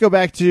let's go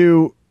back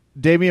to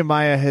Damian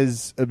Maia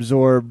has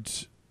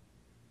absorbed.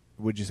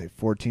 Would you say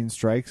 14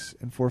 strikes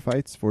in 4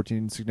 fights?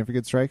 14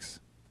 significant strikes.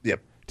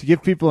 Yep. To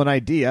give people an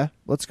idea,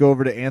 let's go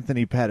over to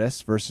Anthony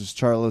Pettis versus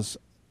Charles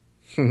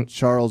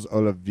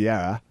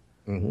Oliveira,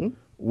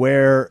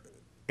 where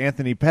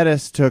Anthony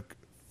Pettis took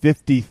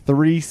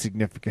 53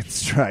 significant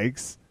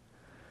strikes,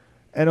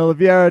 and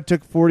Oliveira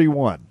took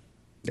 41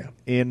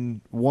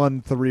 in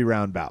one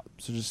 3-round bout.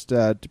 So just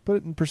to put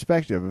it in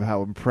perspective of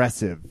how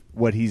impressive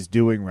what he's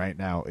doing right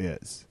now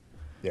is.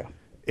 Yeah.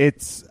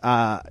 It's,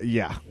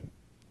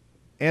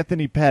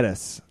 Anthony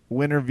Pettis,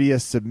 winner via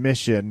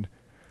submission,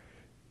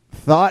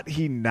 thought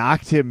he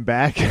knocked him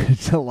back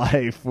to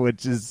life,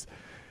 which is...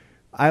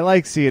 I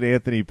like seeing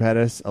Anthony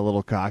Pettis a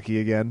little cocky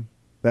again.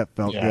 That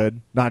felt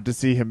good. Not to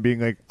see him being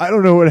like, I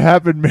don't know what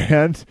happened,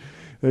 man.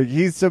 Like,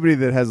 he's somebody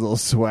that has a little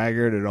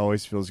swagger, and it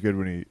always feels good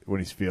when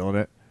he's feeling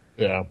it.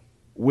 Yeah.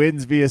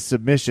 Wins via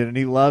submission, and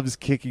he loves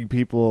kicking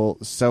people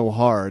so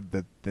hard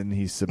that then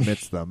he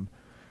submits them.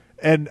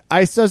 And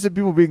I saw some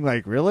people being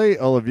like, really?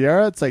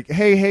 Oliveira? It's like,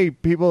 hey,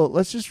 people,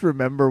 let's just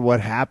remember what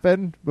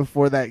happened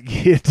before that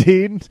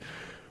guillotine,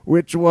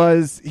 which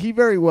was he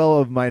very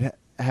well might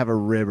have a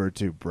rib or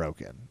two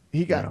broken.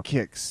 He got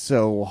kicked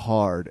so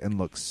hard and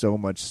looked so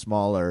much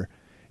smaller.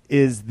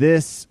 Is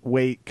this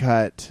weight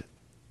cut,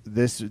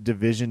 this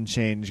division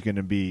change going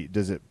to be,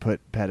 does it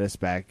put Pettis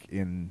back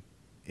in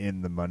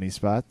the money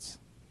spots?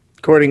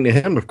 According to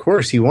him, of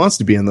course, he wants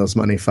to be in those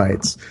money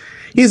fights.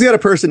 He's got a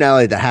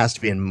personality that has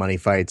to be in money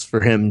fights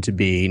for him to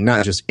be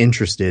not just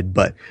interested,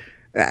 but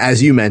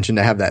as you mentioned,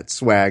 to have that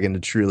swag and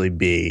to truly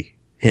be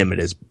him at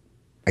his,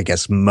 I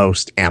guess,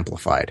 most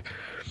amplified.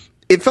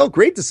 It felt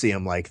great to see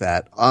him like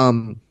that.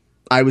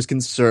 I was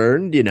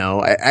concerned,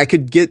 I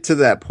could get to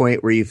that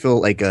point where you feel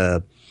like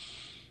a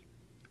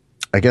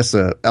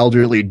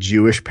elderly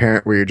Jewish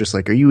parent where you're just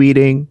like, are you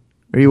eating?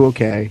 Are you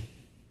okay?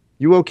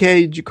 You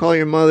okay? Did you call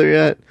your mother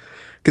yet?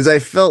 Because I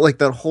felt like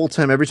that whole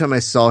time, every time I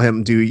saw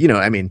him do,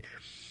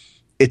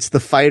 it's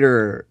the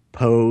fighter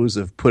pose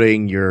of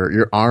putting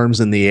your arms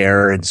in the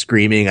air and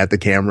screaming at the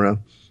camera.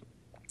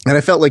 And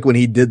I felt like when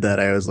he did that,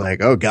 I was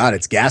like, oh God,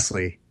 it's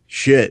Ghastly.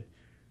 Shit.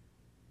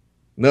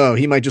 No,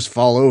 he might just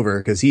fall over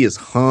because he is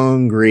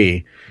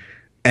hungry.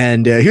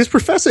 And he was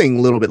professing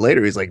a little bit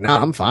later. He's like,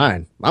 nah, I'm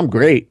fine. I'm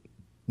great.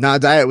 Nah,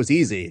 diet was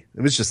easy.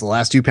 It was just the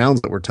last 2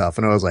 pounds that were tough.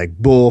 And I was like,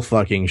 bull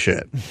fucking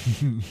shit.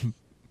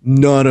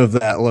 None of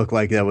that looked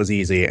like that was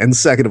easy. And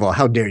second of all,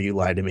 how dare you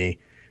lie to me?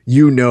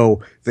 You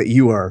know that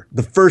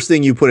the first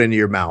thing you put into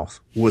your mouth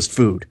was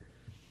food.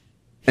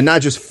 And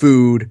not just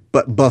food,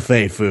 but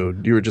buffet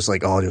food. You were just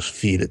like, oh, just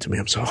feed it to me.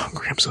 I'm so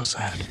hungry. I'm so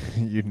sad.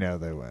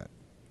 They went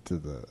to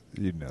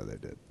they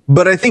did.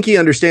 But I think he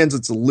understands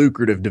it's a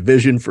lucrative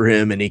division for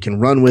him and he can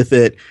run with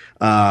it.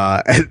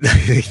 And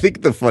I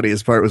think the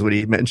funniest part was when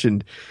he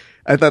mentioned,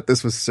 I thought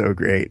this was so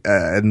great,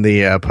 in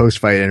the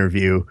post-fight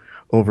interview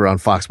over on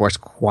Fox Sports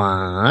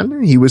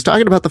Quan, he was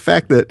talking about the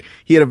fact that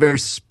he had a very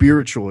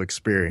spiritual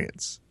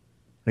experience.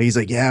 He's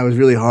like, yeah, it was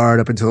really hard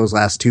up until those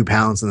last 2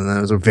 pounds, and then that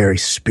was a very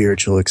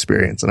spiritual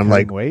experience. And I'm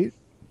like, wait.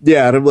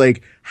 Yeah, and I'm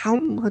like, how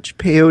much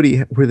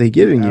peyote were they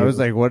giving you? I was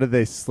like, what did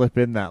they slip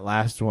in that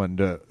last one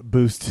to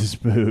boost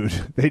his mood?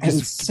 They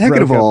just second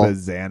broke of all, up a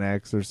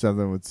Xanax or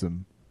something with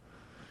some.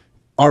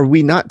 Are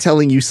we not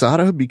telling you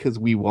Sada? Because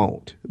we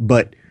won't.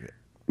 But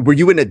were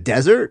you in a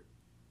desert?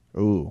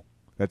 Ooh,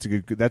 that's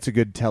a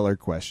good teller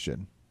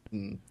question.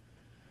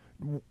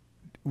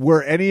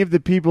 Were any of the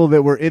people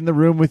that were in the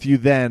room with you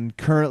then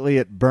currently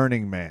at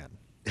Burning Man?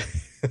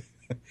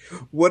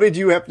 What did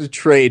you have to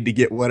trade to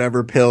get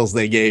whatever pills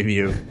they gave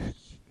you?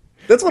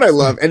 That's what I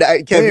love. And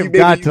They've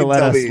got to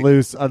let us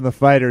loose on the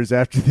fighters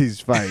after these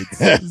fights.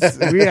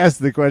 We ask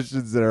the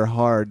questions that are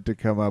hard to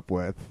come up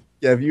with.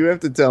 Kev, you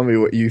have to tell me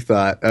what you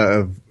thought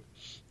of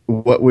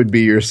what would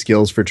be your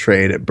skills for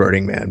trade at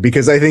Burning Man,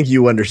 because I think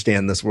you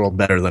understand this world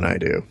better than I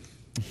do.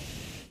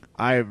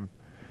 I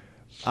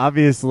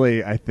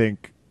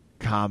think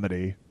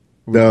comedy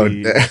would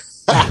be...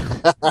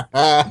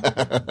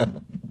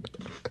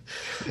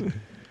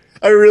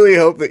 I really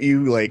hope that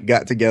you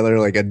got together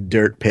like a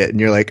dirt pit and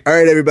you're like, all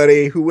right,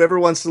 everybody, whoever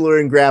wants to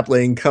learn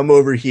grappling, come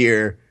over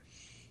here.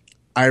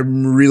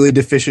 I'm really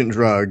deficient in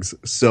drugs,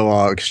 so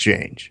I'll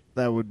exchange.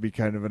 That would be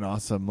kind of an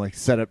awesome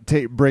setup.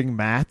 Bring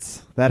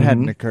mats. That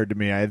hadn't occurred to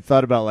me. I had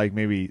thought about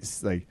maybe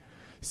see,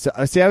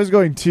 I was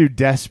going too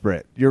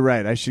desperate. You're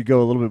right. I should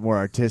go a little bit more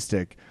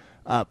artistic.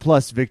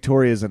 Plus,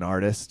 Victoria's an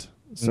artist,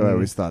 so I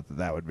always thought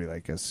that would be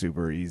a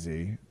super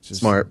easy. Just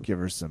smart. Give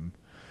her some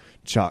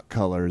chalk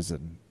colors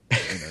and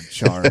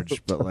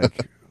charge, but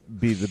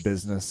be the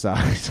business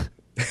side.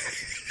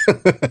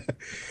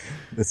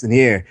 Listen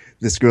here,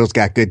 this girl's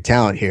got good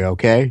talent here.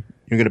 Okay,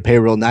 you're gonna pay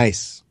real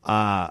nice.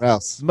 What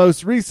else?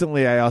 Most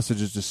recently, I also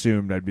just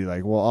assumed I'd be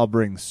like, well, I'll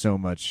bring so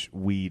much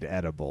weed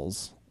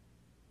edibles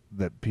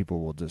that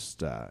people will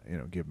just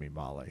give me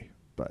Molly.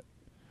 But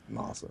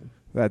awesome.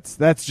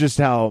 That's just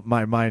how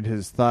my mind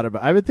has thought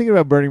about. I've been thinking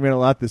about Burning Man a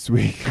lot this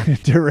week.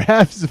 To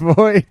Raph's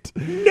point.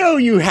 No,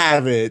 you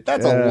haven't.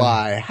 That's a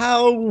lie.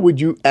 How would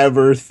you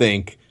ever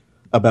think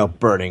about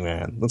Burning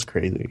Man? That's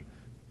crazy.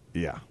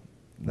 Yeah,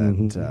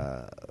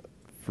 that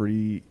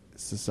free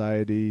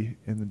society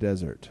in the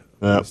desert,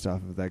 based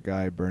off of that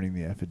guy burning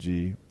the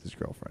effigy with his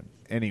girlfriend.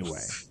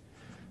 Anyway,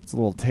 it's a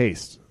little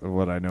taste of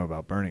what I know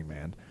about Burning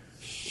Man.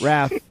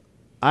 Raph,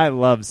 I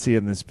love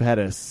seeing this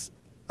Pettis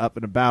up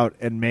and about,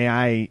 and may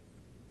I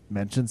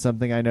mention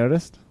something I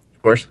noticed?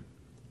 Of course.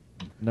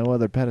 No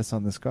other Pettis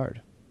on this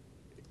card.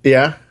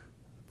 Yeah.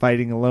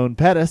 Fighting alone,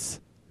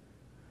 Pettis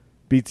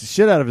beats the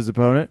shit out of his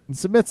opponent and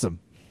submits him.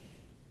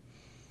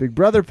 Big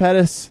brother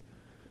Pettis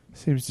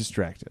seems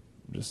distracted.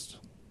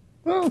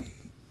 Well,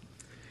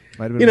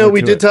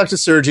 we did talk to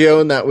Sergio,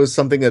 and that was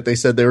something that they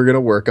said they were going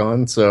to work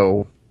on,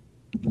 so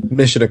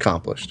mission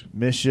accomplished.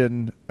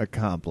 Mission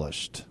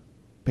accomplished.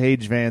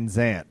 Paige Van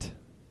Zant,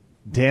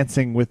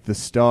 Dancing with the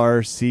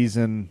Star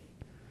season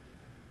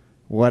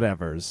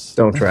whatevers.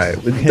 Don't try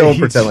it. Don't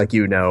pretend like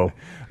you know.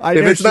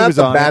 If it's not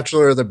The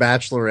Bachelor or The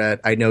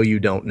Bachelorette, I know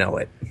you don't know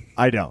it.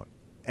 I don't.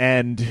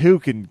 And who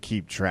can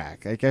keep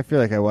track? I feel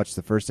like I watched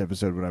the first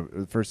episode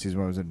the first season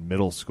when I was in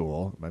middle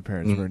school. My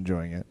parents were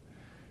enjoying it.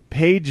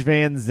 Paige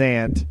Van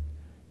Zant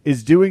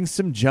is doing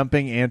some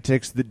jumping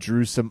antics that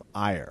drew some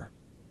ire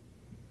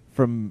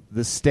from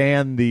the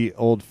Stan, the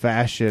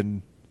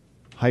old-fashioned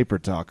hyper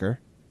talker.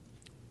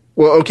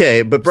 Well,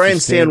 okay, but Brian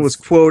Stan was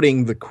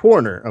quoting the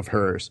corner of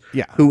hers,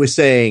 who was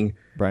saying...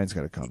 Brian's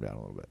got to calm down a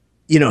little bit.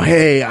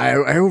 hey,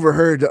 I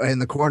overheard in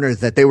the corner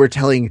that they were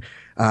telling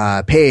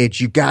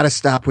Paige, you got to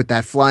stop with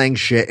that flying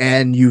shit,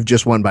 and you've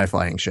just won by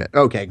flying shit.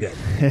 Okay, good.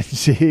 And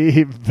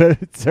she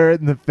boots her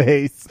in the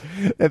face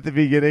at the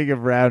beginning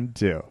of round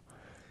 2.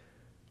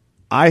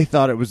 I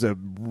thought it was a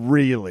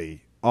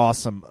really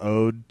awesome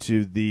ode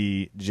to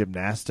the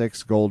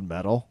gymnastics gold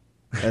medal,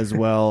 as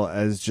well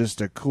as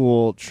just a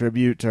cool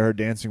tribute to her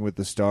Dancing with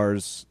the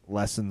Stars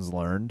lessons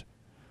learned.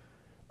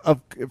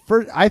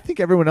 I think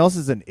everyone else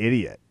is an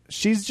idiot.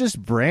 She's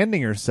just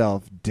branding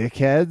herself,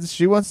 dickheads.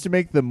 She wants to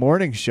make the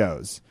morning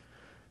shows.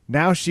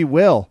 Now she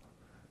will.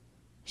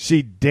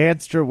 She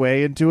danced her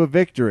way into a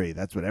victory.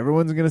 That's what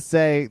everyone's going to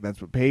say. That's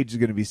what Paige is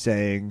going to be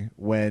saying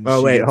when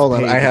hold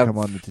on. come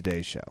on the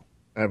Today Show.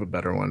 I have a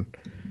better one.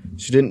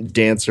 She didn't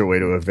dance her way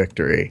to a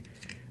victory.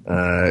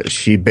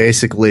 She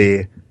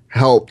basically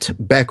helped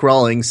Beck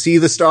Rawlings see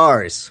the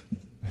stars.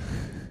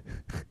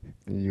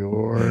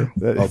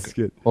 That is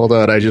good. Hold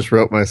on, I just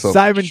wrote myself.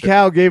 Simon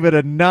Cowell gave it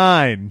a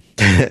 9.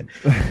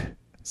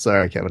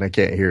 Sorry, Kevin, I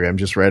can't hear you. I'm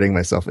just writing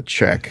myself a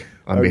check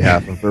on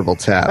behalf of Verbal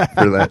Tap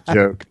for that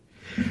joke.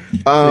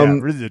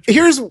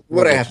 Here's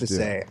what I have to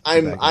say.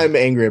 I'm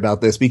angry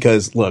about this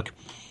because, look,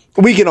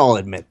 we can all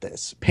admit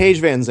this. Paige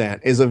Van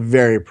Zandt is a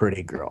very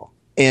pretty girl.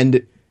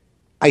 And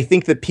I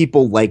think that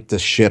people like to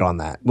shit on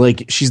that.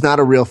 Like, she's not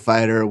a real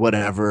fighter or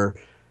whatever.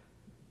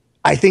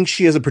 I think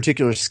she has a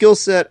particular skill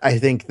set. I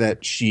think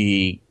that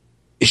she's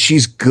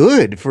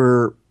good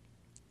for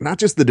not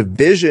just the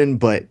division,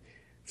 but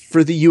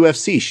for the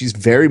UFC. She's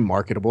very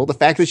marketable. The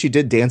fact that she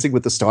did Dancing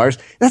with the Stars,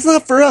 that's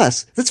not for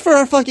us. That's for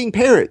our fucking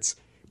parents.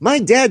 My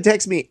dad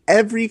texts me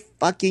every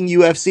fucking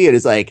UFC and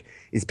is like,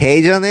 is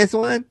Paige on this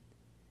one?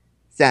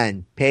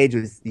 Son, Paige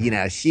was,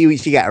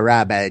 she got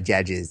robbed by the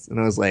judges. And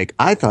I was like,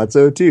 I thought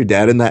so too,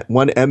 Dad, in that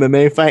one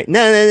MMA fight.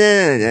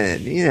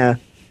 No.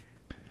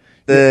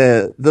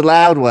 The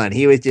loud one,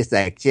 he was just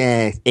like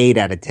 8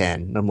 out of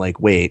 10. And I'm like,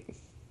 wait,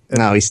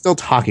 no, he's still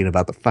talking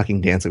about the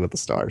fucking Dancing with the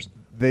Stars.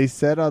 They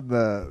said on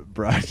the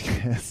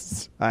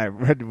broadcast, I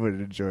would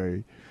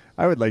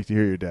like to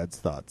hear your dad's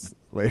thoughts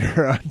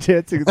later on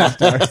Dancing with the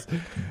Stars.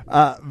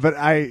 But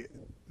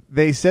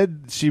they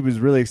said she was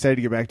really excited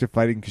to get back to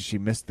fighting because she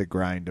missed the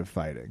grind of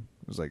fighting.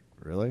 I was like,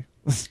 really?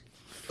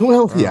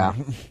 Well, yeah.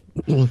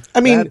 I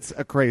mean, that's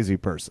a crazy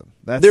person.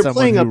 That's they're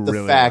someone playing who up the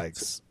really fact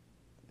likes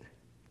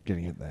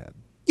getting hit in the head.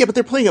 Yeah, but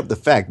they're playing up the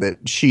fact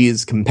that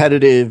she's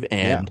competitive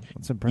and,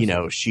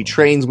 she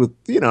trains with,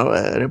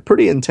 a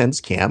pretty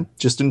intense camp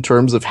just in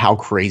terms of how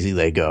crazy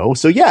they go.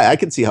 So, yeah, I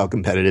can see how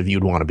competitive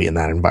you'd want to be in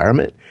that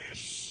environment.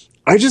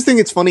 I just think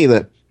it's funny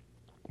that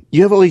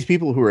you have all these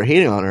people who are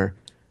hating on her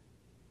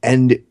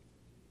and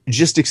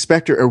just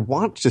expect her or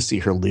want to see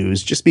her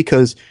lose just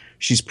because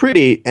she's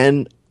pretty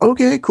and,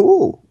 okay,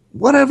 cool.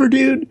 Whatever,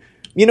 dude.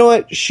 You know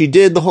what? She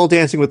did the whole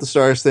Dancing with the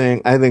Stars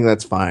thing. I think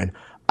that's fine.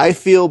 I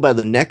feel by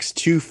the next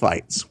 2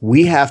 fights,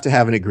 we have to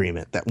have an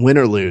agreement that win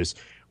or lose,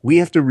 we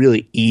have to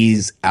really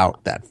ease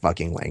out that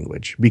fucking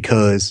language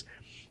because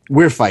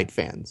we're fight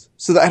fans.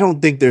 So I don't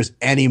think there's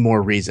any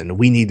more reason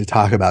we need to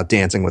talk about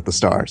Dancing with the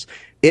Stars.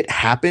 It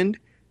happened.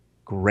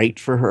 Great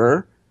for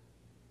her.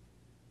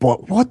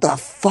 But what the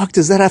fuck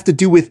does that have to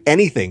do with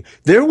anything?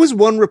 There was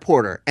one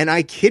reporter, and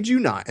I kid you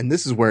not, and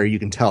this is where you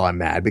can tell I'm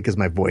mad because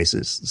my voice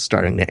is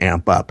starting to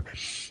amp up.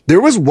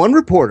 There was one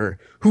reporter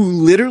who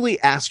literally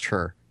asked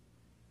her,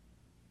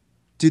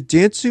 did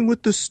Dancing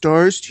with the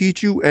Stars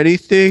teach you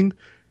anything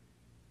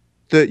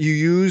that you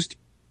used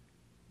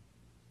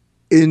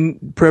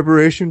in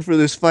preparation for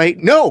this fight?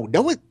 No,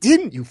 it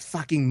didn't, you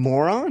fucking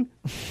moron.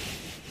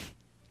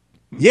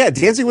 Yeah,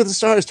 Dancing with the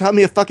Stars taught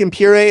me a fucking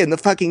puree in the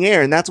fucking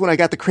air, and that's when I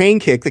got the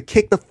crane kick that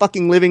kicked the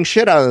fucking living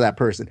shit out of that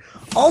person.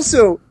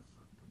 Also,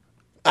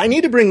 I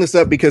need to bring this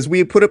up because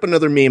we put up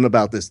another meme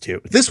about this too.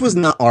 This was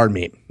not our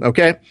meme,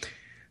 okay?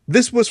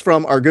 This was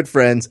from our good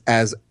friends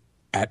as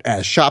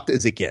Shopped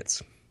As It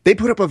Gets. They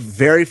put up a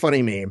very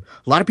funny meme.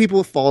 A lot of people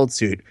have followed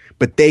suit,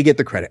 but they get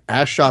the credit.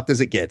 As Shopped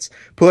As It Gets.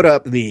 Put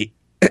up the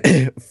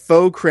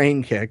faux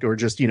crane kick, or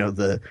just,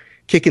 the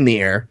kick in the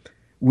air,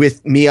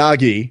 with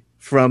Miyagi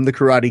from The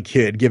Karate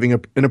Kid giving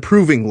an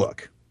approving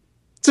look.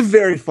 It's a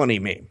very funny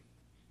meme,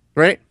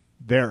 right?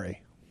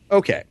 Very.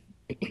 Okay.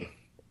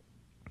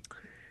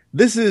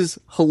 This is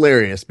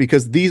hilarious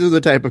because these are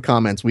the type of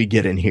comments we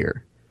get in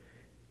here.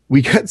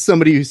 We got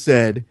somebody who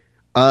said,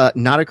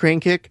 not a crane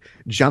kick,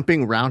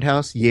 jumping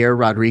roundhouse, Yair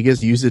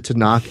Rodriguez used it to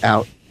knock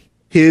out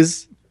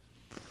his,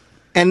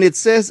 and it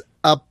says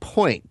a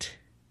point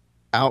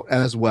out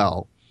as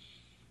well.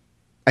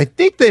 I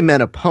think they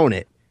meant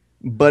opponent,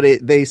 but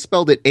they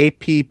spelled it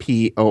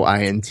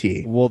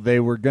APPOINT. Well, they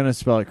were going to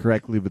spell it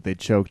correctly, but they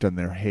choked on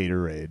their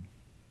haterade.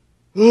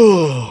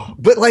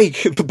 But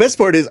the best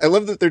part is I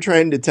love that they're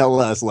trying to tell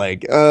us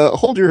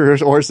hold your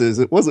horses.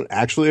 It wasn't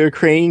actually a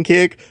crane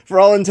kick for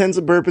all intents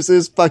and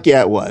purposes. Fuck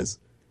yeah, it was.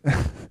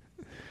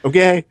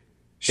 Okay?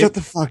 Shut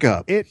the fuck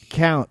up. It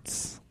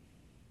counts.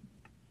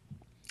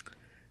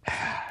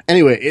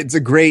 Anyway, it's a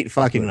great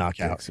fucking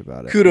knockout.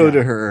 About it. Kudos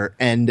to her.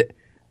 And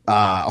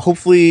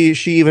Hopefully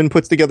she even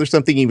puts together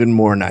something even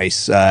more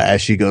nice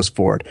as she goes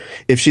forward.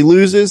 If she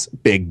loses,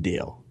 big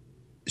deal.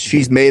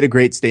 She's made a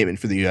great statement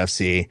for the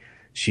UFC.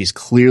 She's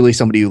clearly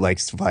somebody who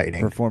likes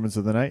fighting. Performance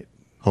of the night.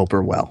 Hope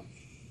her well.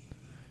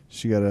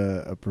 She got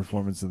a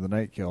performance of the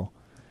night kill.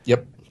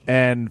 Yep.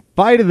 And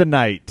fight of the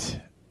night,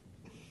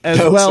 as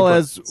No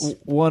well surprise. as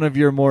one of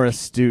your more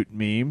astute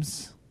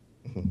memes,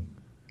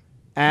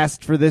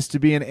 asked for this to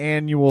be an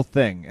annual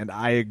thing, and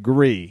I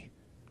agree.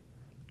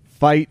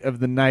 Fight of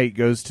the night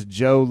goes to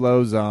Joe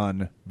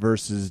Lozon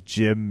versus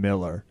Jim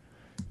Miller,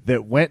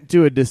 that went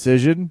to a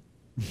decision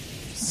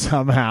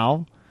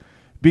somehow,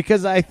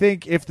 because I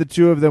think if the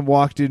two of them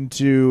walked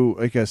into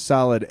like a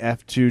solid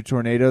F2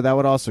 tornado, that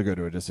would also go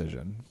to a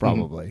decision,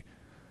 probably.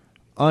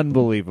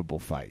 Unbelievable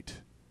fight.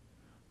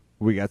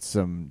 We got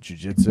some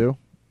jiu-jitsu.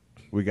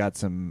 We got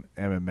some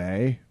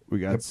MMA. We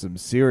got some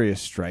serious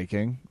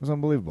striking. It was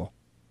unbelievable.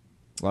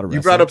 A lot of You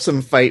wrestling. brought up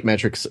some fight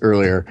metrics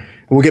earlier,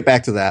 and we'll get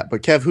back to that.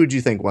 But Kev, who do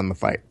you think won the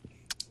fight?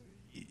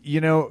 You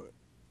know,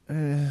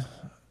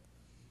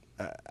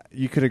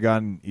 you could have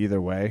gone either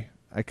way.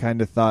 I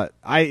kind of thought,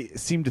 I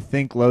seem to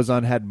think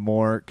Lozon had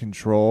more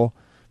control,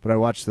 but I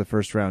watched the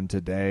first round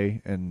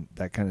today, and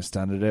that kind of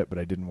stunted it, but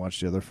I didn't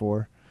watch the other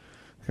four.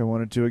 Like I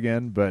wanted to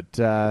again, but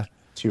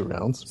 2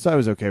 rounds. so I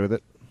was okay with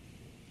it.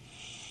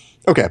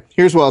 Okay,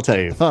 here's what I'll tell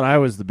you. I thought I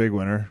was the big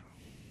winner.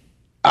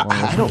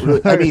 I don't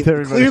really. I mean,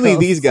 Everybody clearly else.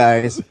 these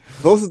guys,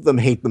 both of them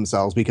hate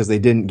themselves because they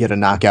didn't get a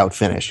knockout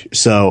finish.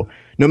 So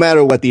no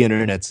matter what the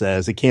internet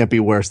says, it can't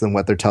be worse than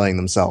what they're telling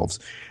themselves.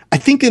 I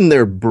think in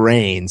their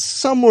brains,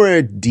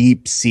 somewhere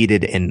deep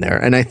seated in there,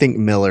 and I think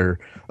Miller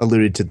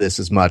alluded to this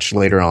as much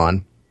later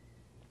on,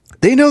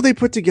 they know they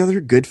put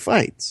together good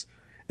fights.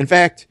 In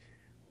fact,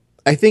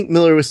 I think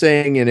Miller was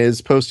saying in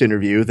his post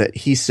interview that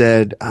he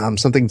said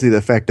something to the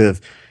effect of,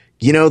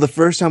 you know, the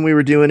first time we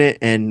were doing it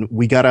and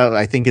we got out,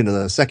 I think, into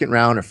the second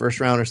round or first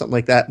round or something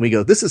like that. And we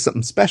go, this is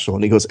something special.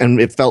 And he goes, and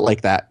it felt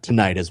like that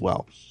tonight as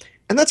well.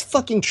 And that's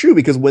fucking true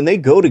because when they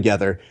go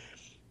together,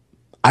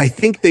 I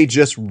think they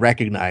just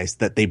recognize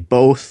that they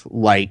both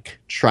like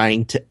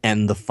trying to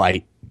end the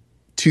fight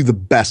to the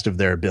best of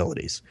their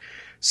abilities.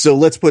 So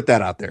let's put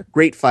that out there.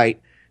 Great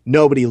fight.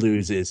 Nobody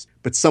loses,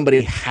 but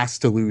somebody has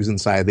to lose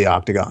inside the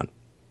octagon.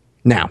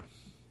 Now,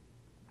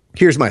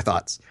 here's my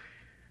thoughts.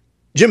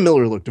 Jim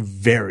Miller looked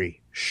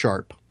very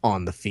sharp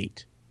on the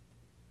feet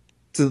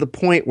to the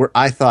point where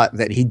I thought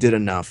that he did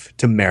enough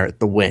to merit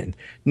the win.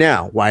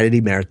 Now, why did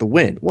he merit the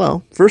win?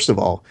 Well, first of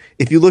all,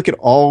 if you look at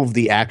all of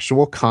the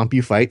actual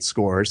CompuFight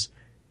scores,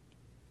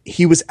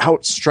 he was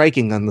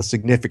outstriking on the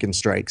significant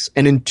strikes.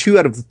 And in 2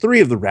 out of the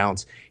 3 of the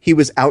rounds, he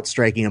was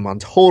outstriking him on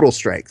total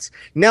strikes.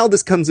 Now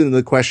this comes into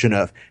the question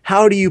of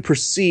how do you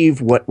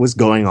perceive what was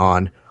going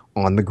on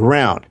the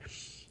ground?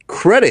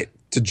 Credit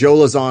to Joe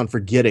Lozon for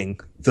getting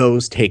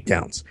those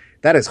takedowns.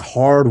 That is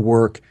hard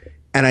work.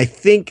 And I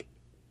think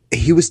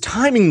he was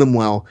timing them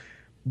well.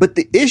 But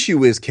the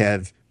issue is,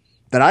 Kev,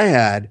 that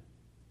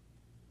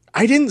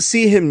I didn't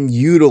see him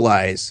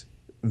utilize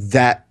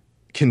that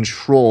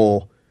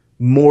control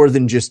more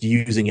than just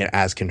using it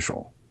as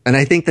control. And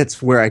I think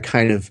that's where I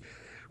kind of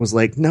was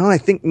like, no, I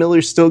think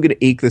Miller's still going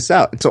to eke this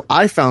out. And so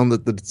I found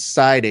that the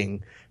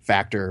deciding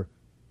factor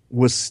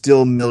was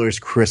still Miller's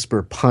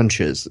crisper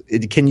punches.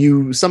 Can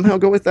you somehow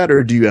go with that,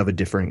 or do you have a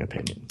differing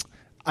opinion?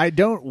 I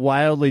don't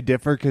wildly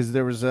differ because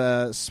there was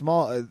a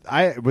small.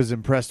 I was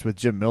impressed with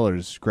Jim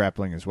Miller's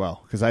grappling as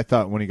well because I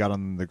thought when he got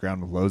on the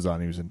ground with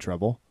Lozon, he was in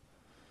trouble.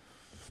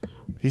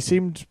 He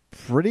seemed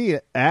pretty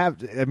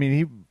apt. I mean,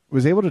 he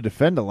was able to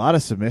defend a lot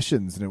of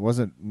submissions, and it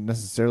wasn't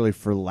necessarily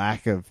for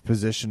lack of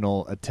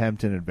positional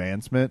attempt and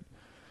advancement.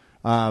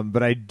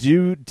 But I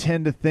do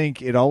tend to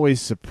think it always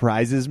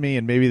surprises me,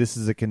 and maybe this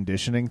is a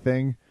conditioning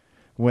thing,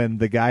 when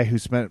the guy who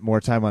spent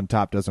more time on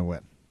top doesn't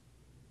win.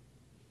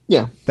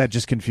 Yeah. That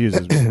just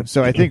confuses me.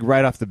 So I think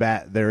right off the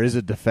bat, there is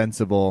a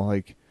defensible,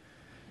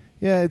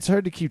 it's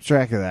hard to keep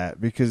track of that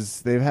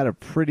because they've had a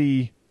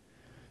pretty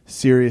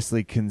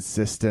seriously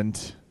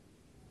consistent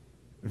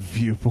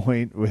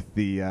viewpoint with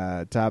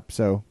the top.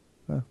 So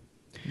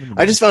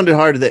I just found it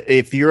hard that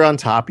if you're on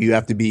top, you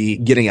have to be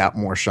getting out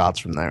more shots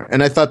from there.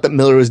 And I thought that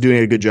Miller was doing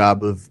a good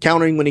job of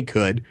countering when he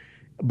could.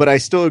 But I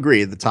still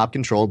agree the top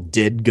control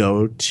did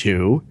go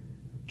to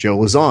Joe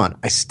Lozon.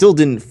 I still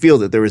didn't feel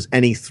that there was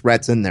any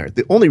threats in there.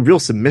 The only real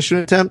submission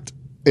attempt,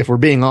 if we're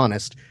being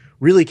honest,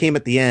 really came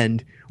at the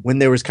end when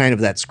there was kind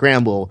of that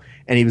scramble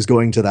and he was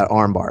going to that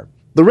armbar.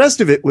 The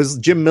rest of it was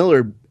Jim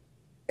Miller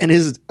and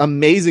his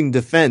amazing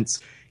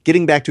defense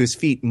getting back to his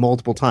feet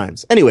multiple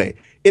times. Anyway,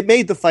 it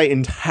made the fight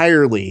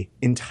entirely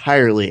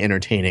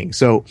entertaining.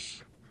 So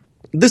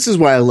this is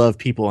why I love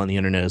people on the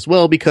internet as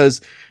well,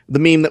 because the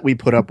meme that we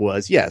put up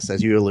was, yes,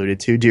 as you alluded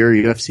to, dear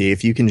UFC,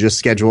 if you can just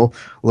schedule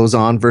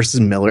Lozon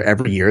versus Miller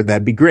every year,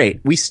 that'd be great.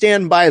 We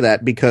stand by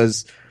that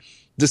because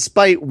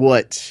despite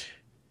what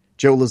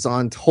Joe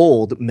Lozon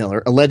told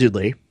Miller,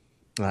 allegedly,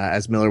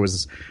 as Miller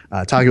was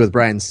talking with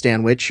Brian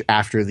Stanwich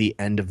after the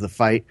end of the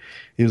fight,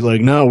 he was like,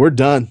 no, we're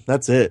done.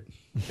 That's it.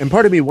 And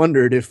part of me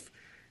wondered if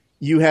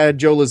you had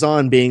Joe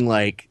Lazon being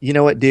like, you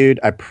know what, dude,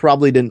 I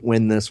probably didn't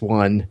win this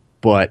one,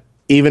 but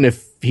even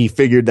if he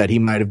figured that he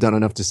might have done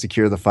enough to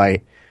secure the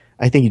fight,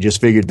 I think he just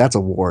figured that's a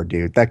war,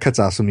 dude. That cuts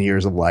off some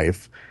years of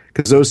life,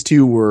 because those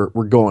two were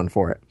going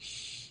for it.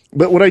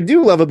 But what I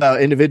do love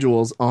about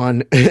individuals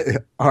on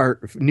our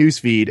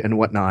newsfeed and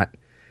whatnot,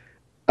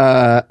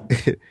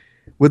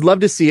 would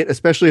love to see it,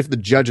 especially if the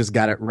judges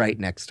got it right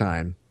next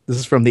time. This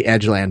is from the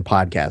Edgeland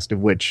podcast, of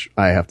which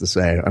I have to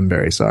say I'm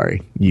very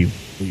sorry you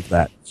believe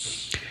that.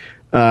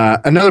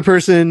 Another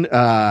person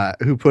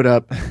who put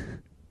up,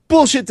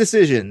 bullshit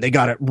decision. They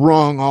got it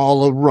wrong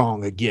all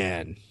wrong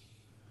again.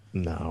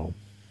 No.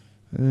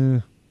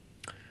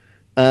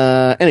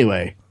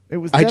 Anyway. It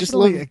was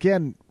definitely,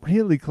 again,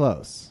 really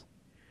close.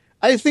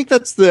 I think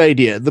that's the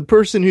idea. The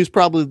person who's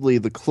probably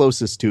the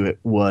closest to it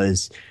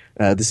was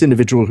this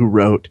individual who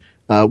wrote,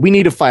 we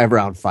need a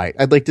 5-round fight.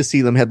 I'd like to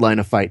see them headline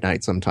a fight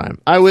night sometime.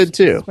 I would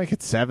too. Let's make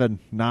it 7,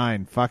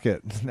 9. Fuck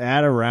it.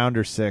 Add a round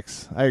or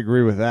 6. I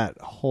agree with that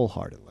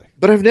wholeheartedly.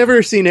 But I've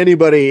never seen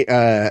anybody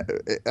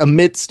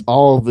amidst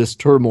all this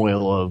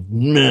turmoil of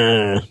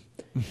meh.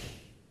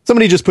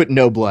 Somebody just put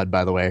no blood,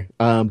 by the way.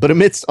 But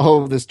amidst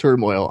all of this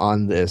turmoil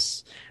on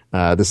this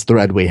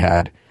thread we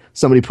had,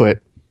 somebody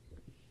put,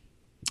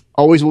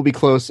 always will be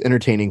close,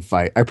 entertaining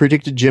fight. I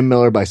predicted Jim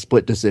Miller by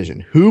split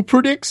decision. Who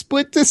predicts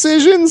split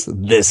decisions?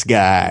 This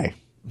guy.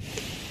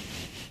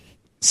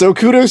 So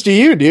kudos to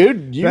you,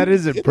 dude. That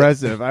is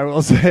impressive. I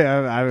will say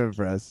I'm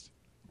impressed.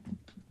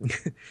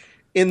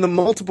 In the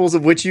multiples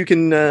of which you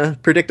can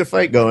predict a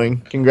fight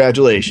going,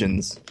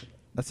 congratulations.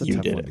 That's a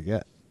tough one to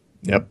get.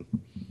 Yep.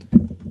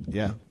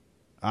 Yeah.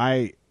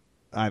 I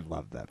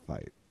loved that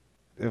fight.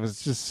 It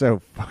was just so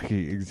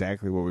fucking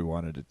exactly what we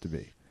wanted it to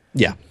be.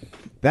 Yeah.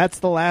 That's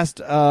the last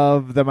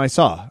of them I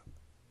saw.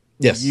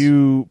 Yes.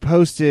 You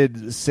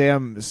posted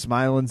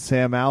Smiling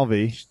Sam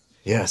Alvey.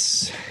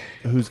 Yes.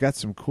 Who's got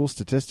some cool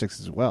statistics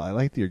as well. I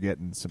like that you're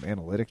getting some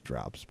analytic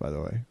drops, by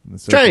the way.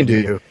 Trying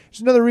to. It's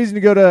another reason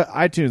to go to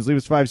iTunes, leave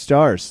us 5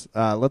 stars.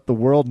 Let the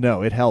world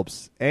know. It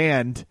helps.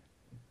 And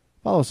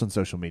follow us on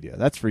social media.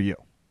 That's for you.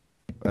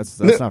 That's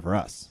not for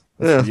us.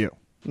 That's for you.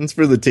 It's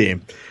for the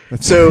team.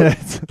 So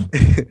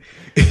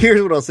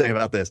here's what I'll say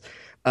about this.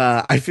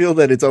 I feel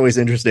that it's always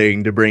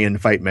interesting to bring in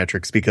fight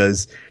metrics,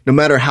 because no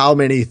matter how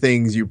many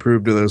things you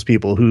prove to those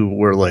people who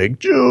were like,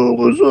 Joe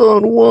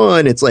Lazon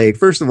won, it's like,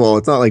 first of all,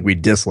 it's not like we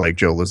dislike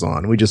Joe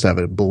Lazon. We just have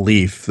a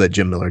belief that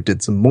Jim Miller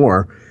did some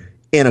more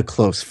in a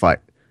close fight.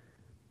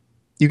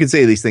 You can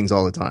say these things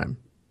all the time,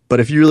 but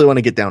if you really want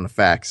to get down to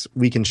facts,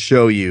 we can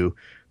show you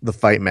the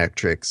fight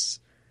metrics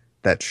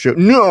that show.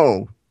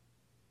 No.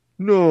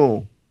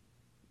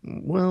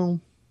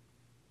 Well,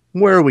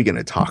 where are we going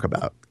to talk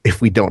about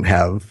if we don't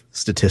have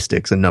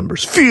statistics and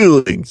numbers?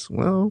 Feelings.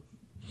 Well,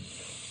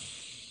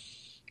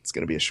 it's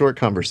going to be a short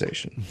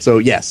conversation. So,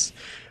 yes.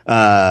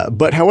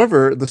 But,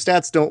 however, the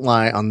stats don't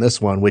lie on this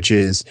one, which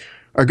is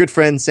our good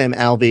friend Sam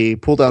Alvey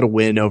pulled out a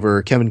win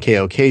over Kevin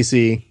K.O.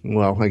 Casey.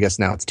 Well, I guess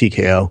now it's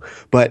TKO.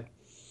 But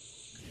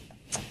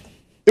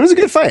it was a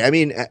good fight. I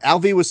mean,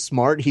 Alvey was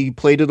smart. He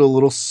played it a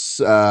little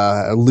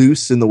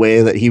loose in the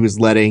way that he was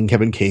letting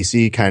Kevin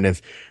Casey kind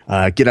of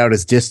get out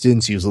his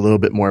distance, use a little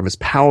bit more of his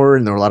power.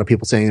 And there were a lot of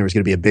people saying there was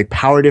going to be a big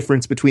power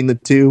difference between the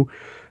two.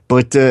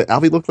 But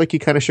Alvey looked like he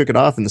kind of shook it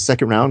off in the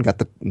second round, got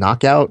the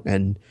knockout,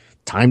 and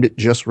timed it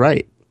just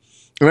right.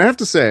 And I have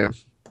to say,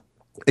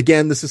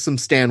 again, this is some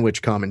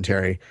Stanwich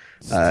commentary.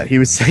 He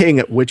was saying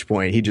at which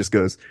point he just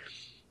goes,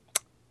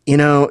 you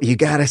know, you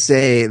got to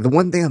say, the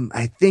one thing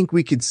I think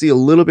we could see a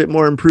little bit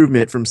more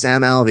improvement from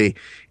Sam Alvey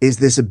is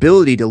this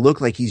ability to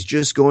look like he's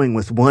just going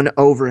with one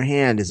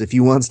overhand as if he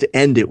wants to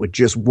end it with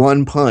just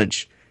one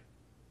punch.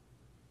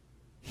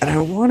 And I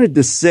wanted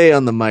to say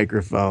on the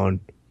microphone,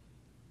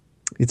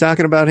 you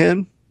talking about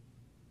him?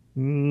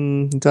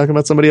 You talking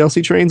about somebody else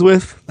he trains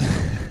with?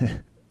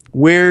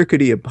 Where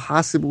could he have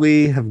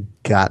possibly have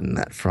gotten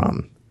that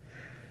from?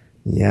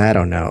 Yeah, I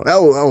don't know.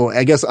 Oh,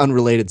 I guess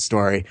unrelated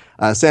story.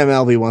 Sam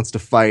Alvey wants to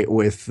fight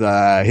with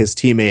his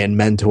teammate and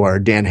mentor,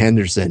 Dan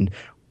Henderson,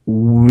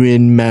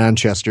 in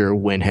Manchester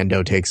when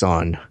Hendo takes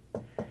on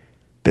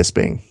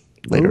Bisping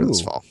later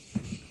this fall.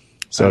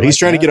 So he's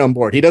trying to get on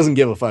board. He doesn't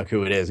give a fuck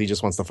who it is. He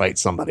just wants to fight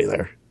somebody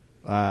there.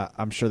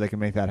 I'm sure they can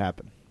make that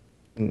happen.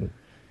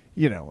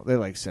 You know, they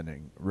like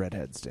sending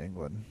redheads to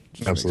England.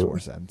 Just Absolutely.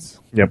 makes more sense.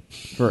 Yep.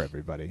 For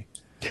everybody.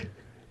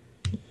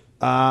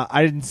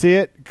 I didn't see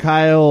it.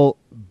 Kyle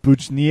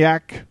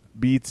Buchniak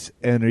beats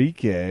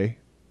Enrique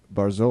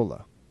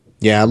Barzola.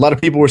 Yeah, a lot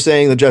of people were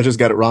saying the judges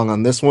got it wrong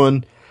on this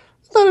one.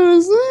 I thought it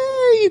was,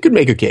 you could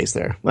make a case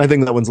there. I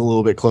think that one's a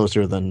little bit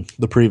closer than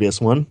the previous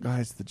one.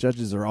 Guys, the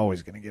judges are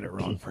always going to get it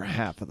wrong for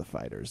half of the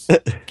fighters.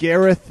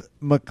 Gareth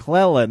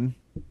McClellan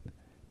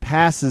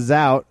passes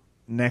out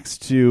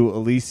next to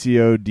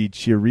Alicio Di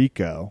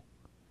Chirico.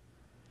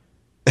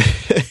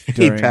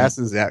 He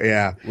passes out,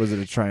 yeah. Was it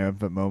a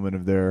triumphant moment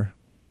of their...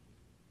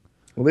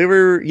 Well, they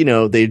were,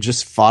 they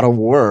just fought a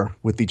war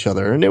with each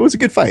other, and it was a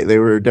good fight. They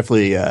were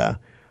definitely up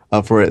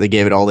for it. They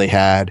gave it all they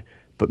had,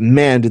 but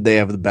man, did they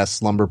have the best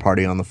slumber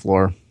party on the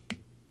floor.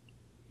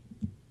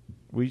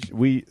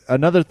 We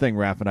another thing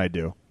Raph and I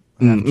do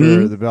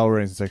after the bell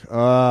rings. It's like,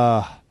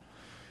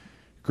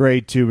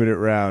 great 2-minute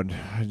round.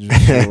 I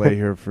just gonna lay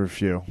here for a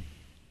few.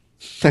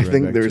 I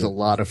think there's a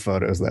lot of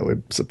photos that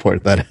would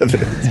support that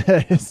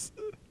evidence.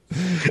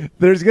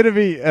 There's going to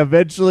be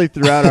eventually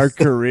throughout our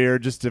career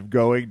just of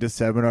going to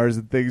seminars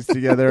and things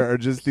together or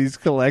just these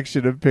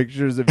collection of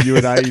pictures of you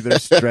and I either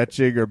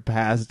stretching or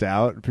passed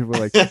out. And people are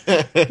like,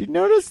 you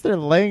notice they're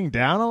laying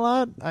down a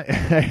lot? I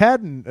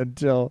hadn't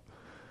until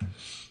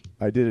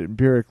I did it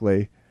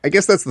empirically. I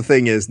guess that's the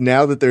thing is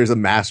now that there's a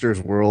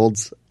Masters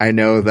Worlds, I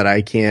know that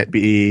I can't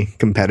be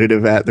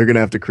competitive at. They're going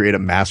to have to create a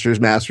Masters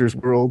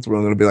Worlds where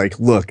I'm going to be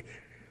like, look,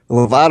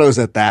 Lovato's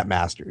at that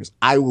Masters.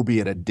 I will be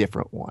at a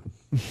different one.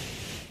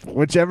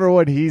 Whichever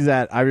one he's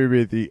at, I will be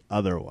at the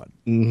other one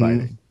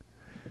fighting.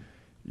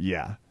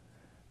 Yeah.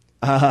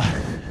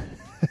 That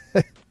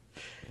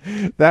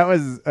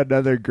was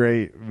another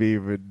great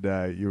meme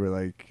when you were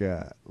like,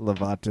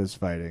 Lovato's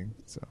fighting.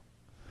 So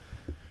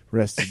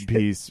rest in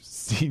peace,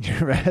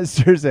 senior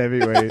Masters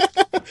heavyweight.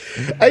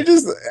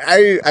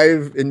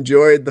 I've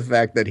enjoyed the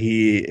fact that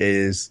he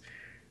is,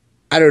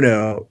 I don't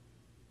know,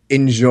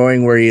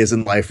 enjoying where he is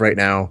in life right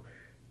now.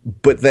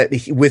 But that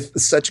he,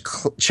 with such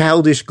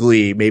childish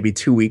glee, maybe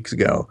 2 weeks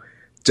ago,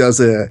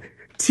 does a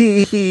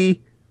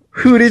tee-hee,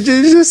 who did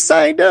you just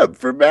signed up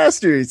for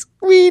Masters?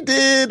 We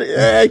did.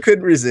 I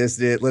couldn't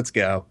resist it. Let's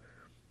go.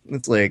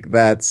 It's like,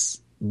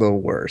 that's the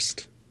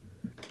worst.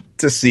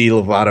 To see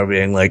Lovato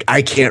being like,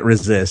 I can't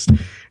resist.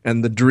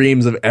 And the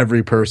dreams of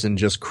every person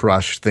just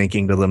crushed,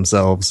 thinking to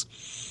themselves,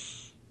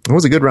 it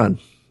was a good run.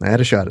 I had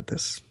a shot at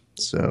this.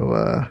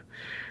 So,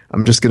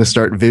 I'm just going to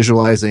start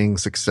visualizing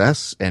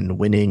success and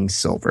winning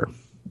silver.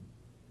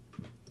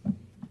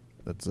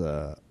 That's,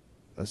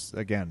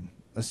 again,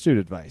 astute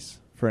advice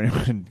for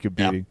anyone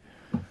competing.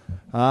 Yep.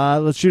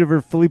 Let's shoot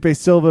over. Felipe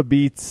Silva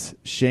beats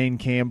Shane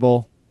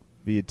Campbell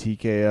via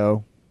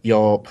TKO.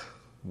 Yup.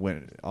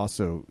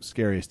 Also,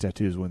 Scariest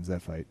Tattoos wins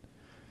that fight.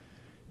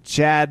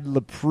 Chad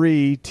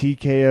Lepre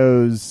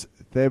TKO's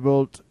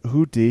Thibault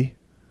Houti.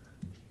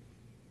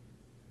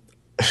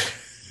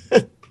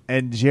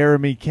 And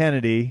Jeremy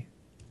Kennedy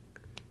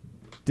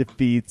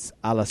defeats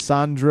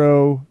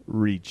Alessandro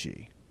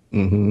Ricci,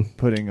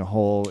 putting a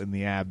hole in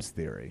the abs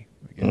theory.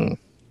 Again.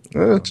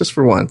 Just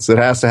for once. It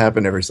has to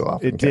happen every so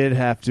often. It did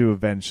have to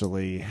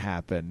eventually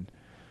happen.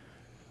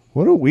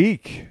 What a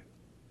week.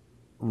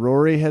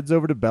 Rory heads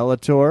over to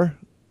Bellator.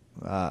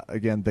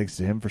 Again, thanks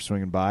to him for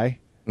swinging by.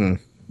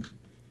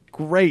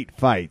 Great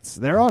fights.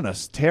 They're on a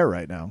tear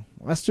right now.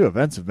 Last two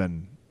events have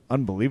been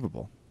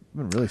unbelievable.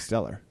 They've been really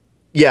stellar.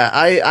 Yeah,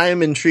 I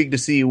am intrigued to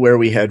see where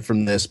we head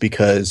from this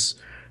because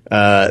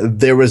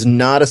there was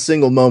not a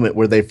single moment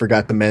where they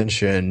forgot to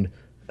mention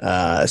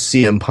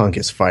CM Punk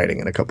is fighting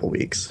in a couple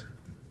weeks.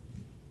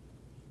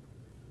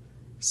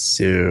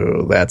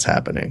 So that's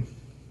happening.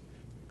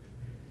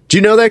 Do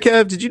you know that,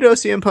 Kev? Did you know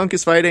CM Punk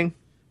is fighting?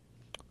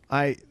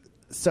 I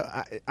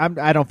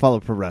don't follow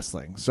pro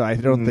wrestling, so I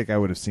don't think I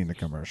would have seen the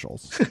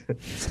commercials.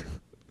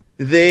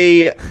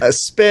 They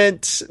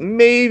spent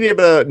maybe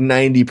about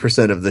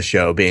 90% of the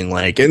show being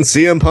like, and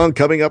CM Punk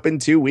coming up in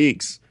 2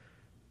 weeks.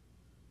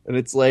 And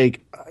it's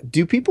like,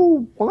 do people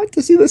want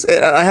to see this?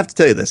 I have to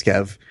tell you this,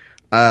 Kev.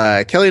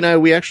 Kelly and I,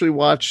 we actually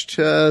watched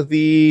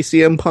the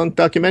CM Punk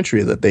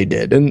documentary that they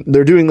did, and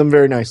they're doing them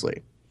very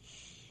nicely.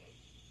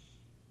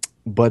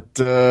 But,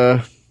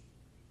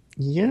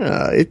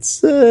 yeah,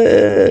 it's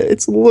a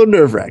little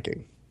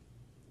nerve-wracking,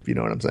 if you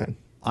know what I'm saying.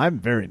 I'm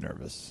very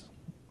nervous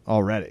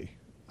already.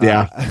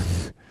 Yeah.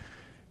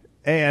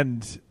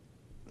 And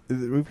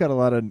we've got a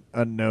lot of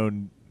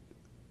unknown.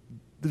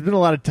 There's been a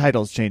lot of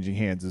titles changing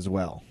hands as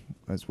well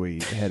as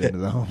we head into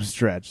the home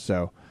stretch.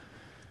 So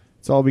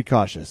let's all be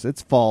cautious.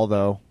 It's fall,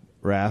 though,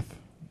 Raph.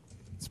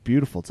 It's a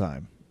beautiful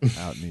time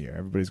out in the year.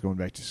 Everybody's going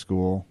back to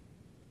school.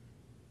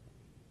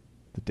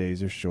 The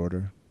days are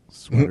shorter.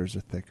 Sweaters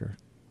are thicker.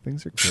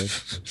 Things are good.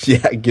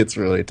 Yeah, it gets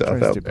really tough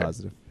Trying to out stay there.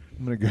 positive.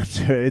 I'm going to go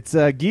to it.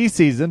 It's gi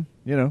season.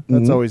 You know,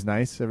 that's always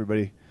nice.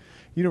 Everybody.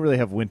 You don't really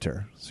have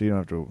winter, so you don't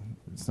have to.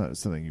 It's not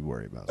something you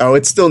worry about. Oh,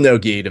 it's still no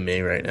gi to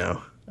me right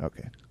now.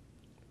 Okay.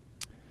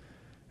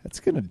 That's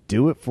going to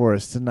do it for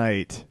us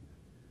tonight.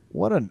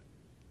 What an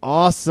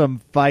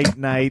awesome fight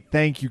night.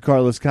 Thank you,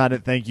 Carlos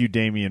Condit. Thank you,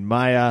 Damian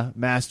Maya.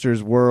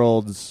 Masters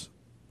Worlds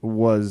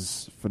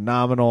was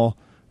phenomenal.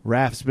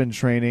 Raph's been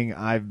training.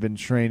 I've been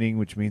training,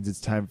 which means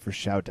it's time for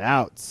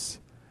shout-outs.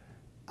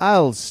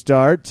 I'll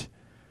start.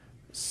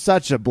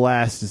 Such a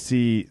blast to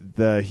see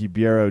the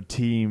Ribeiro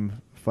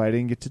team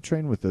fighting, get to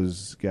train with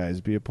those guys,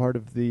 be a part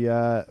of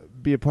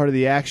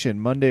the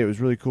action. Monday, it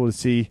was really cool to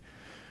see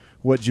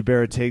what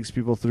Jibera takes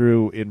people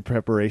through in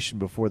preparation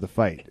before the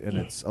fight, and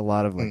it's a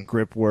lot of like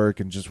grip work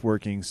and just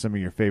working some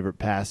of your favorite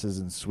passes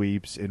and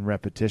sweeps in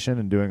repetition,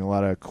 and doing a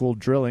lot of cool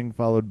drilling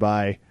followed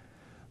by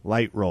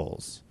light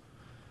rolls.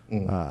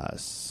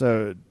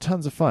 So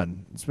tons of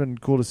fun. It's been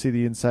cool to see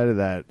the inside of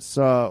that.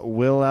 Saw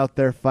Will out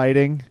there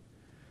fighting.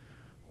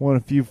 won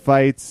a few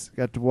fights.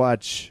 Got to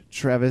watch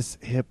Travis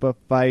Hippa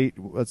fight.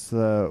 What's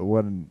the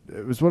one?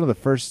 It was one of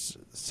the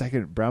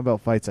second brown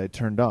belt fights I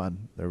turned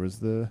on. I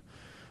was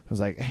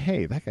like,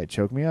 hey, that guy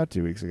choked me out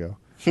 2 weeks ago.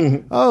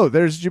 Oh,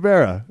 there's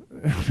Jibera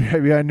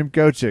behind him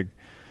coaching.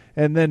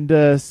 And then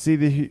to see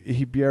the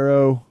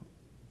Hibero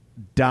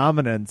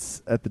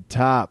dominance at the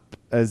top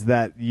as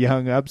that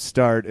young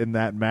upstart in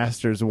that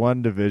Masters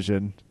 1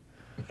 division.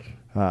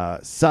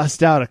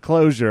 Sussed out a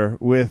closure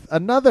with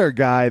another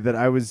guy that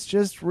I was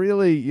just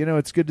really,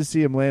 it's good to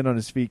see him land on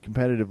his feet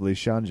competitively,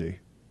 Shanji.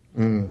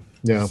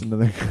 Yeah. That's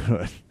another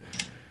good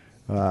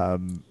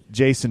one.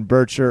 Jason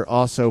Bircher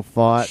also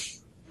fought.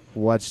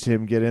 Watched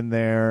him get in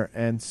there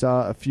and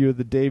saw a few of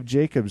the Dave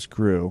Jacobs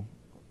crew,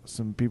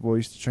 some people I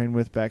used to train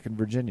with back in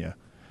Virginia.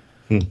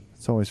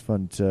 It's always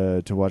fun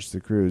to watch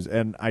the crews.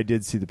 And I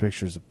did see the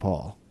pictures of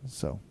Paul.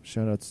 So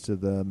shout outs to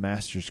the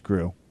Masters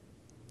crew.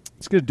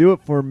 It's going to do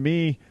it for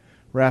me,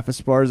 Rafa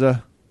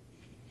Esparza.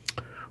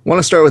 Want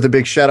to start with a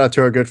big shout out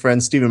to our good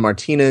friend Steven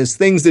Martinez.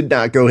 Things did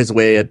not go his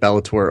way at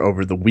Bellator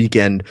over the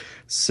weekend,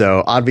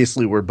 so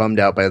obviously we're bummed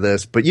out by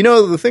this. But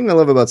the thing I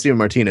love about Steven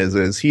Martinez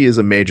is he is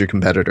a major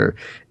competitor,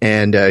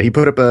 and he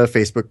put up a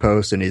Facebook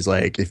post and he's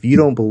like, if you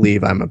don't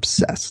believe I'm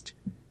obsessed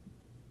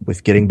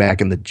with getting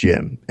back in the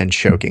gym and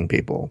choking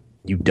people,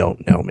 you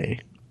don't know me.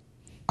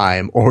 I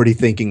am already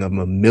thinking of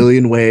a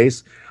million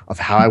ways of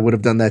how I would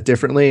have done that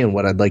differently and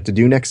what I'd like to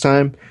do next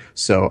time,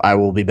 so I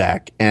will be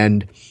back.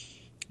 And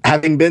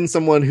having been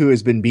someone who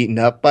has been beaten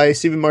up by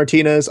Steven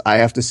Martinez, I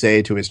have to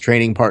say to his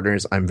training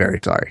partners, I'm very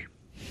sorry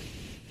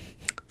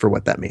for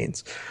what that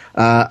means.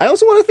 I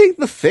also want to thank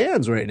the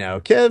fans right now.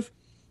 Kev,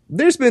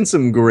 there's been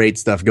some great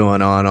stuff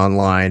going on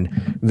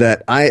online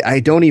that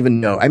I don't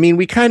even know. I mean,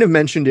 we kind of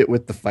mentioned it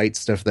with the fight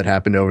stuff that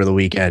happened over the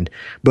weekend,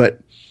 but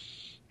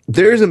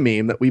there's a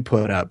meme that we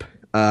put up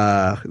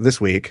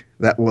this week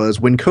that was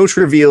when coach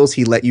reveals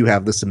he let you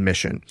have the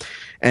submission.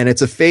 And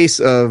it's a face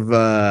of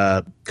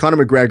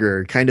Conor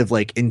McGregor kind of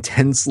like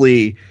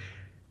intensely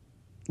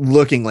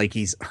looking like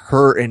he's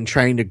hurt and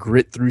trying to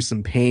grit through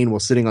some pain while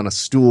sitting on a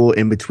stool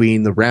in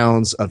between the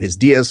rounds of his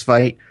Diaz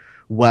fight,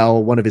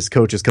 while one of his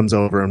coaches comes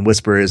over and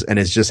whispers and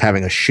is just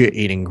having a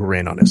shit-eating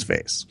grin on his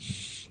face.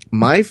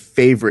 My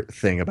favorite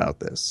thing about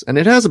this, and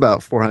it has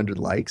about 400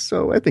 likes,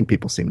 so I think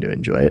people seem to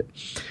enjoy it,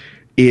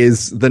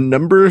 is the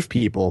number of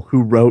people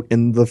who wrote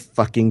in the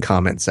fucking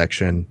comment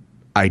section,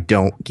 I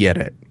don't get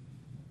it.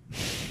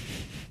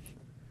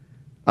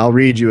 I'll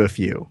read you a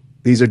few.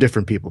 These are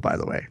different people, by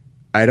the way.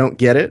 I don't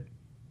get it.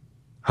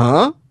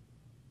 Huh?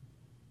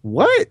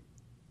 What?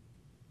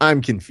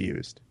 I'm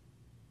confused.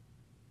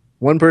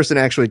 One person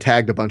actually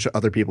tagged a bunch of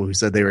other people who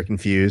said they were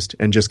confused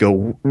and just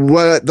go,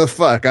 what the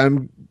fuck?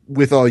 I'm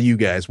with all you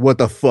guys. What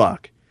the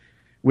fuck?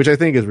 Which I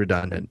think is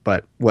redundant,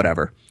 but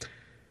whatever.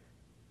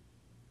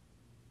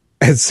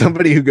 And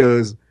somebody who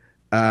goes,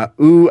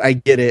 ooh, I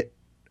get it.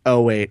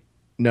 Oh, wait.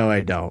 No, I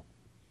don't.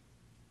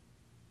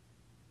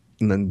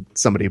 And then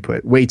somebody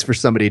waits for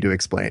somebody to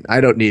explain.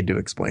 I don't need to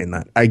explain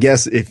that. I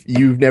guess if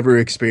you've never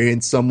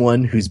experienced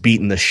someone who's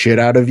beaten the shit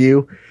out of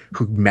you,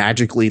 who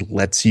magically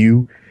lets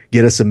you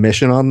get a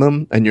submission on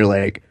them, and you're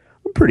like,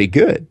 I'm pretty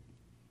good.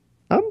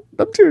 I'm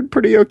doing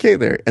pretty okay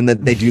there. And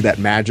then they do that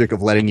magic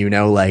of letting you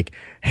know, like,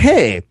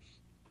 hey,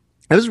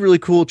 that was a really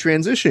cool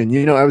transition.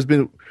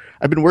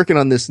 I've been working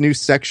on this new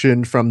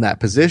section from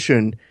that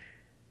position,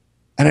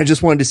 and I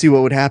just wanted to see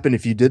what would happen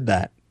if you did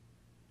that.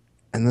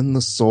 And then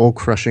the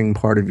soul-crushing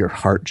part of your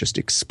heart just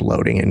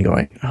exploding and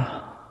going,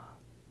 oh,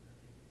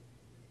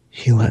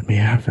 he let me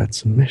have that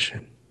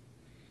submission.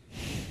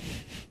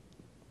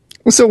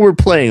 So we're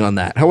playing on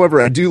that.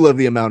 However, I do love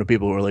the amount of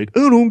people who are like,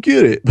 I don't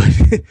get it.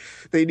 But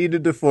they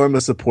needed to form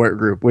a support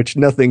group, which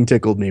nothing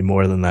tickled me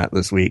more than that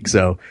this week.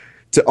 So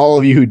to all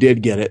of you who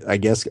did get it, I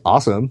guess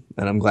awesome.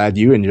 And I'm glad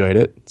you enjoyed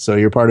it. So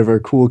you're part of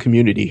our cool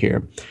community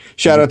here.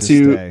 Shout out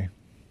to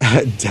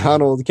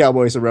Donald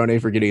Cowboy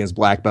Cerrone for getting his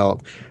black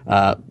belt.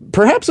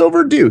 Perhaps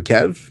overdue,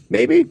 Kev.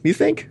 Maybe, you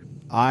think?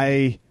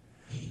 I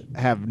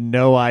have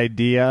no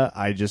idea.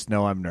 I just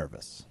know I'm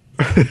nervous.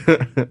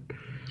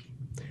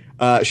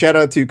 Shout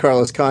out to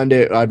Carlos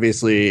Condit.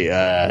 Obviously,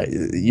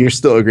 you're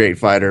still a great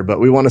fighter, but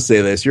we want to say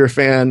this. You're a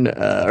fan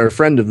or a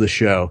friend of the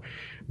show,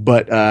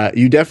 but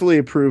you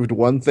definitely proved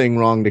one thing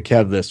wrong to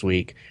Kev this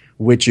week,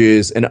 which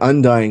is an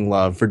undying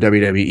love for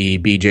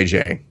WWE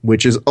BJJ,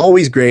 which is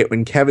always great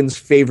when Kevin's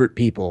favorite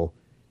people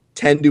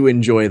tend to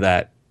enjoy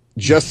that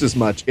just as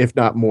much, if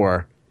not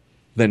more,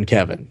 than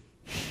Kevin.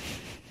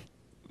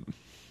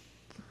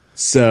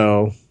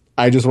 So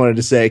I just wanted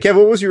to say,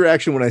 Kevin, what was your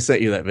reaction when I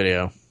sent you that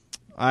video?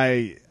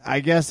 I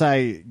guess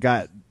I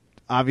got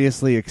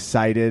obviously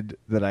excited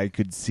that I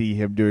could see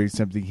him doing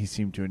something he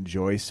seemed to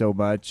enjoy so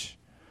much.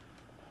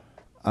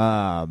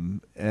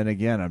 And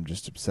again, I'm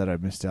just upset I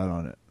missed out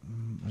on it.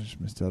 I just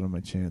missed out on my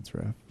chance,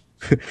 Ref.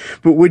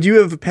 But would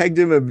you have pegged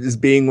him as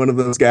being one of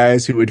those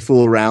guys who would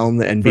fool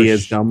around and be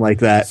as dumb like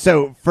that?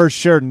 So for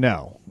sure,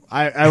 no.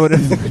 I would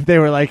have. They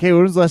were like, "Hey,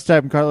 when was the last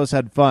time Carlos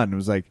had fun?" It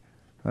was like,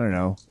 I don't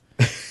know,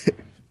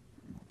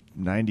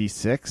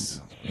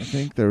 96. I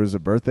think there was a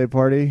birthday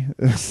party.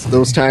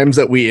 Those times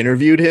that we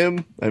interviewed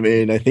him, I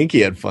mean, I think he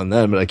had fun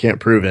then, but I can't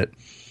prove it.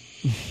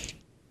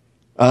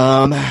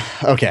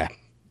 Okay.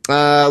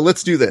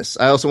 Let's do this.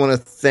 I also want to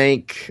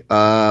thank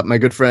my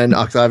good friend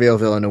Octavio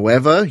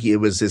Villanueva. It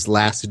was his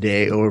last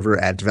day over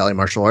at Valley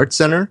Martial Arts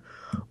Center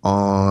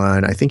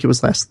on, I think it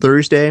was last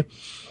Thursday.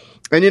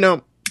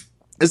 And,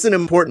 it's an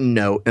important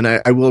note, and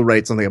I will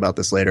write something about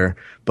this later,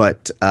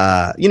 but,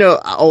 I'll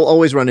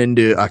always run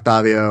into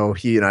Octavio.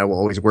 He and I will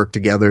always work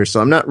together, so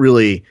I'm not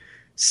really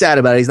sad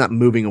about it. He's not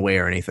moving away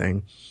or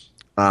anything.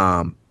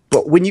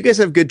 But when you guys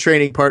have good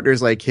training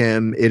partners like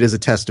him, it is a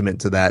testament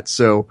to that.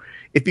 So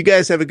if you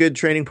guys have a good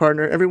training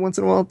partner, every once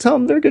in a while, tell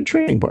them they're a good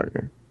training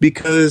partner,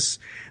 because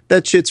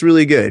that shit's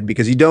really good,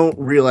 because you don't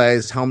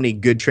realize how many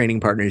good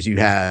training partners you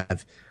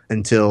have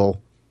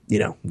until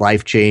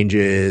life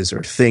changes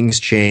or things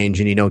change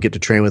and you don't get to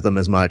train with them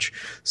as much.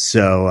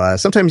 So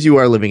sometimes you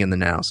are living in the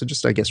now. So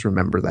just, I guess,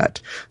 remember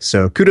that.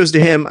 So kudos to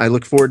him. I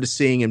look forward to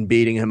seeing and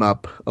beating him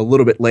up a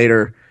little bit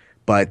later,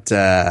 but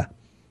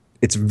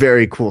it's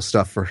very cool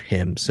stuff for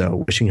him.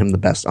 So wishing him the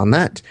best on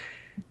that.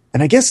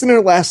 And I guess in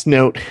our last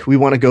note, we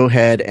want to go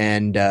ahead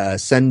and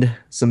send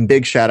some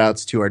big shout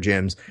outs to our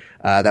gyms.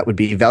 That would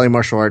be Valley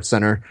Martial Arts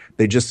Center.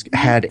 They just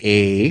had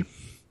a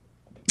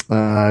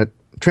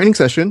training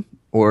session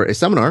or a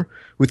seminar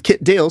with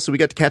Kit Dale, so we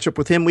got to catch up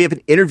with him. We have an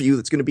interview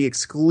that's going to be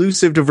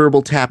exclusive to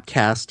Verbal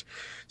Tapcast,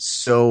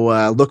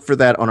 so look for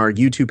that on our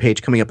YouTube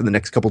page coming up in the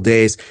next couple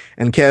days.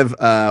 And Kev,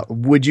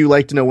 would you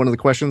like to know one of the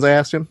questions I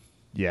asked him?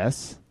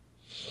 Yes.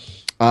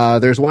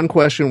 There's one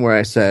question where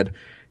I said,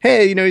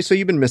 hey, so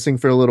you've been missing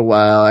for a little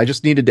while. I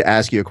just needed to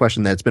ask you a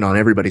question that's been on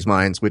everybody's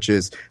minds, which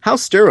is,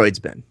 how's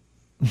steroids been?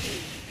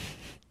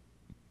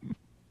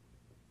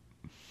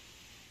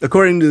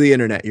 According to the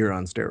internet, you're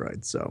on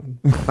steroids. So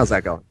how's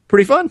that going?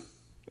 Pretty fun.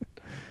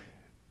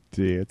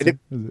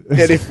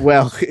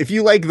 If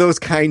you like those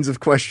kinds of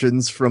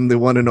questions from the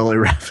one and only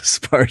Rafa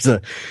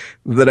Esparza,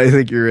 then I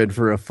think you're in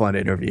for a fun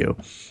interview.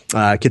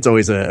 Kit's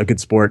always a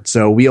good sport.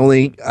 So we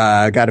only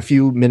got a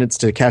few minutes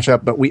to catch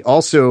up, but we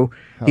also,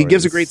 he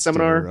gives a great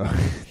seminar.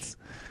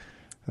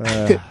 We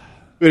had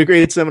a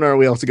great seminar.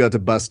 We also got to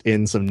bust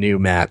in some new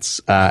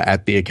mats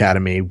at the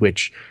Academy,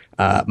 which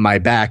my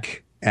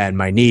back and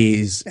my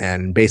knees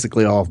and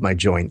basically all of my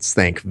joints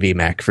thank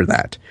VMAC for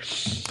that.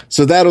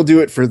 So that'll do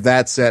it for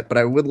that set, but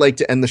I would like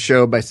to end the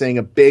show by saying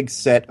a big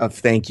set of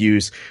thank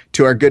yous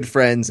to our good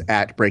friends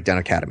at Breakdown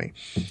Academy.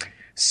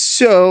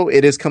 So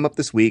it has come up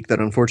this week that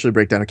unfortunately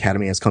Breakdown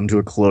Academy has come to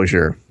a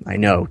closure. I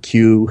know,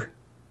 cue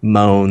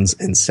moans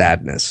and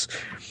sadness.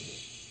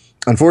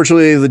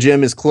 Unfortunately, the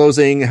gym is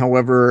closing.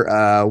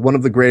 However, one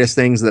of the greatest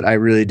things that I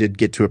really did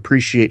get to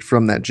appreciate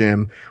from that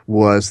gym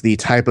was the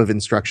type of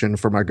instruction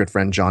from our good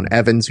friend John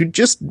Evans, who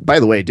just, by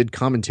the way, did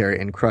commentary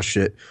and crushed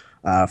it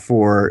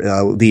for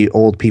the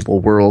Old People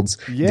Worlds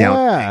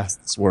down in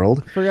this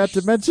world. Forgot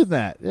to mention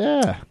that.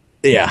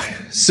 Yeah.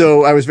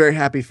 So I was very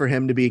happy for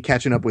him to be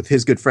catching up with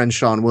his good friend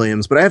Sean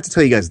Williams. But I have to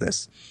tell you guys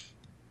this.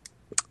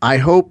 I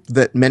hope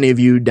that many of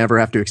you never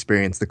have to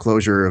experience the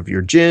closure of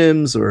your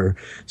gyms or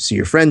see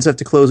your friends have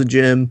to close a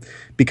gym,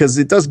 because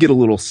it does get a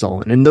little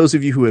sullen. And those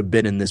of you who have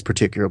been in this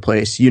particular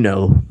place, you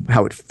know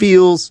how it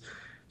feels.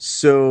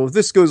 So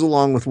this goes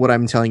along with what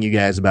I'm telling you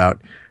guys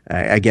about,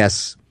 I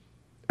guess,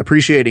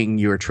 appreciating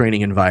your training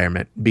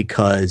environment,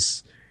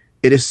 because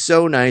it is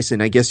so nice.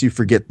 And I guess you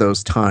forget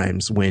those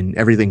times when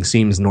everything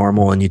seems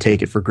normal and you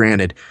take it for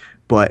granted.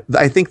 But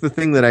I think the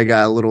thing that I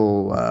got a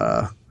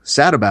little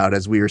sad about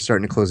as we were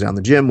starting to close down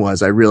the gym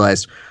was I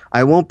realized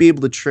I won't be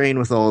able to train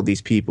with all of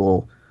these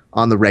people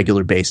on the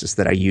regular basis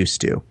that I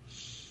used to.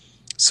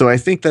 So I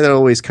think that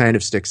always kind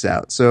of sticks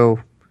out.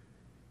 So,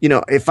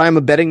 if I'm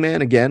a betting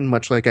man, again,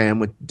 much like I am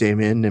with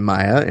Damien and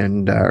Maya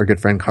and our good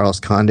friend Carlos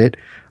Condit,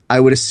 I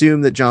would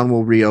assume that John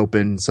will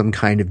reopen some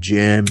kind of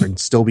gym and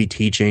still be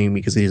teaching,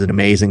 because he's an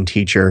amazing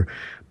teacher.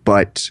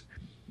 But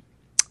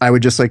I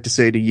would just like to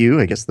say to you,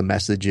 I guess the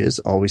message is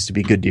always to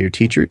be good to your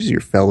teachers, your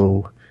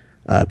fellow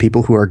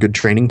people who are good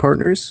training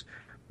partners.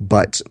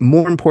 But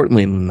more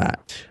importantly than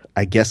that,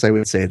 I guess I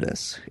would say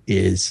this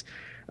is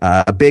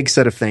a big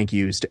set of thank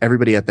yous to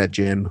everybody at that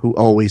gym who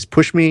always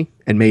pushed me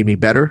and made me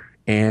better,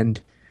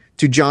 and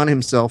to John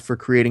himself for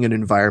creating an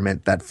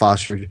environment that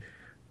fostered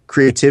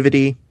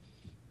creativity,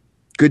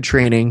 good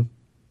training,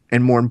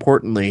 and more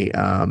importantly,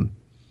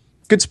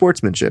 good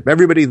sportsmanship.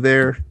 Everybody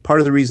there, part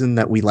of the reason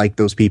that we like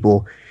those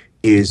people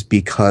is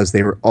because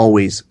they were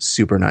always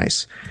super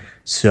nice.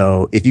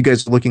 So if you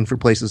guys are looking for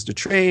places to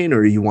train,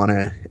 or you want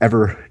to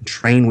ever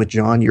train with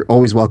John, you're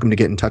always welcome to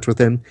get in touch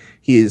with him.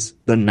 He is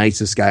the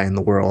nicest guy in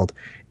the world.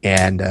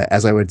 And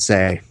as I would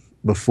say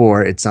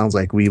before, it sounds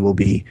like we will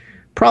be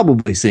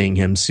probably seeing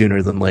him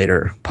sooner than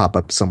later pop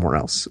up somewhere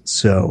else.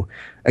 So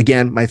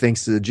again, my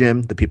thanks to the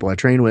gym, the people I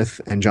train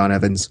with, and John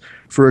Evans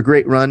for a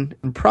great run.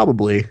 And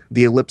probably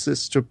the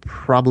ellipsis to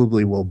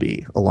probably will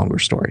be a longer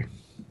story.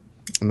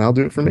 And that'll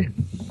do it for me.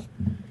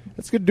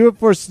 That's going to do it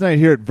for us tonight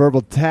here at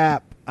Verbal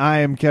Tap. I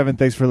am Kevin.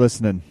 Thanks for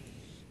listening.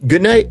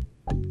 Good night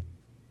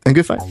and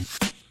good fight.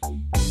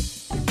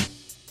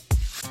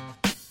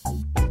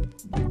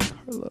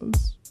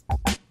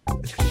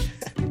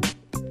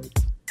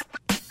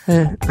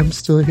 I'm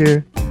still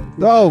here.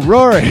 Oh,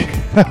 Rory.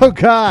 Oh,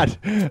 God.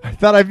 I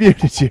thought I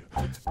muted you.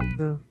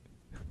 No.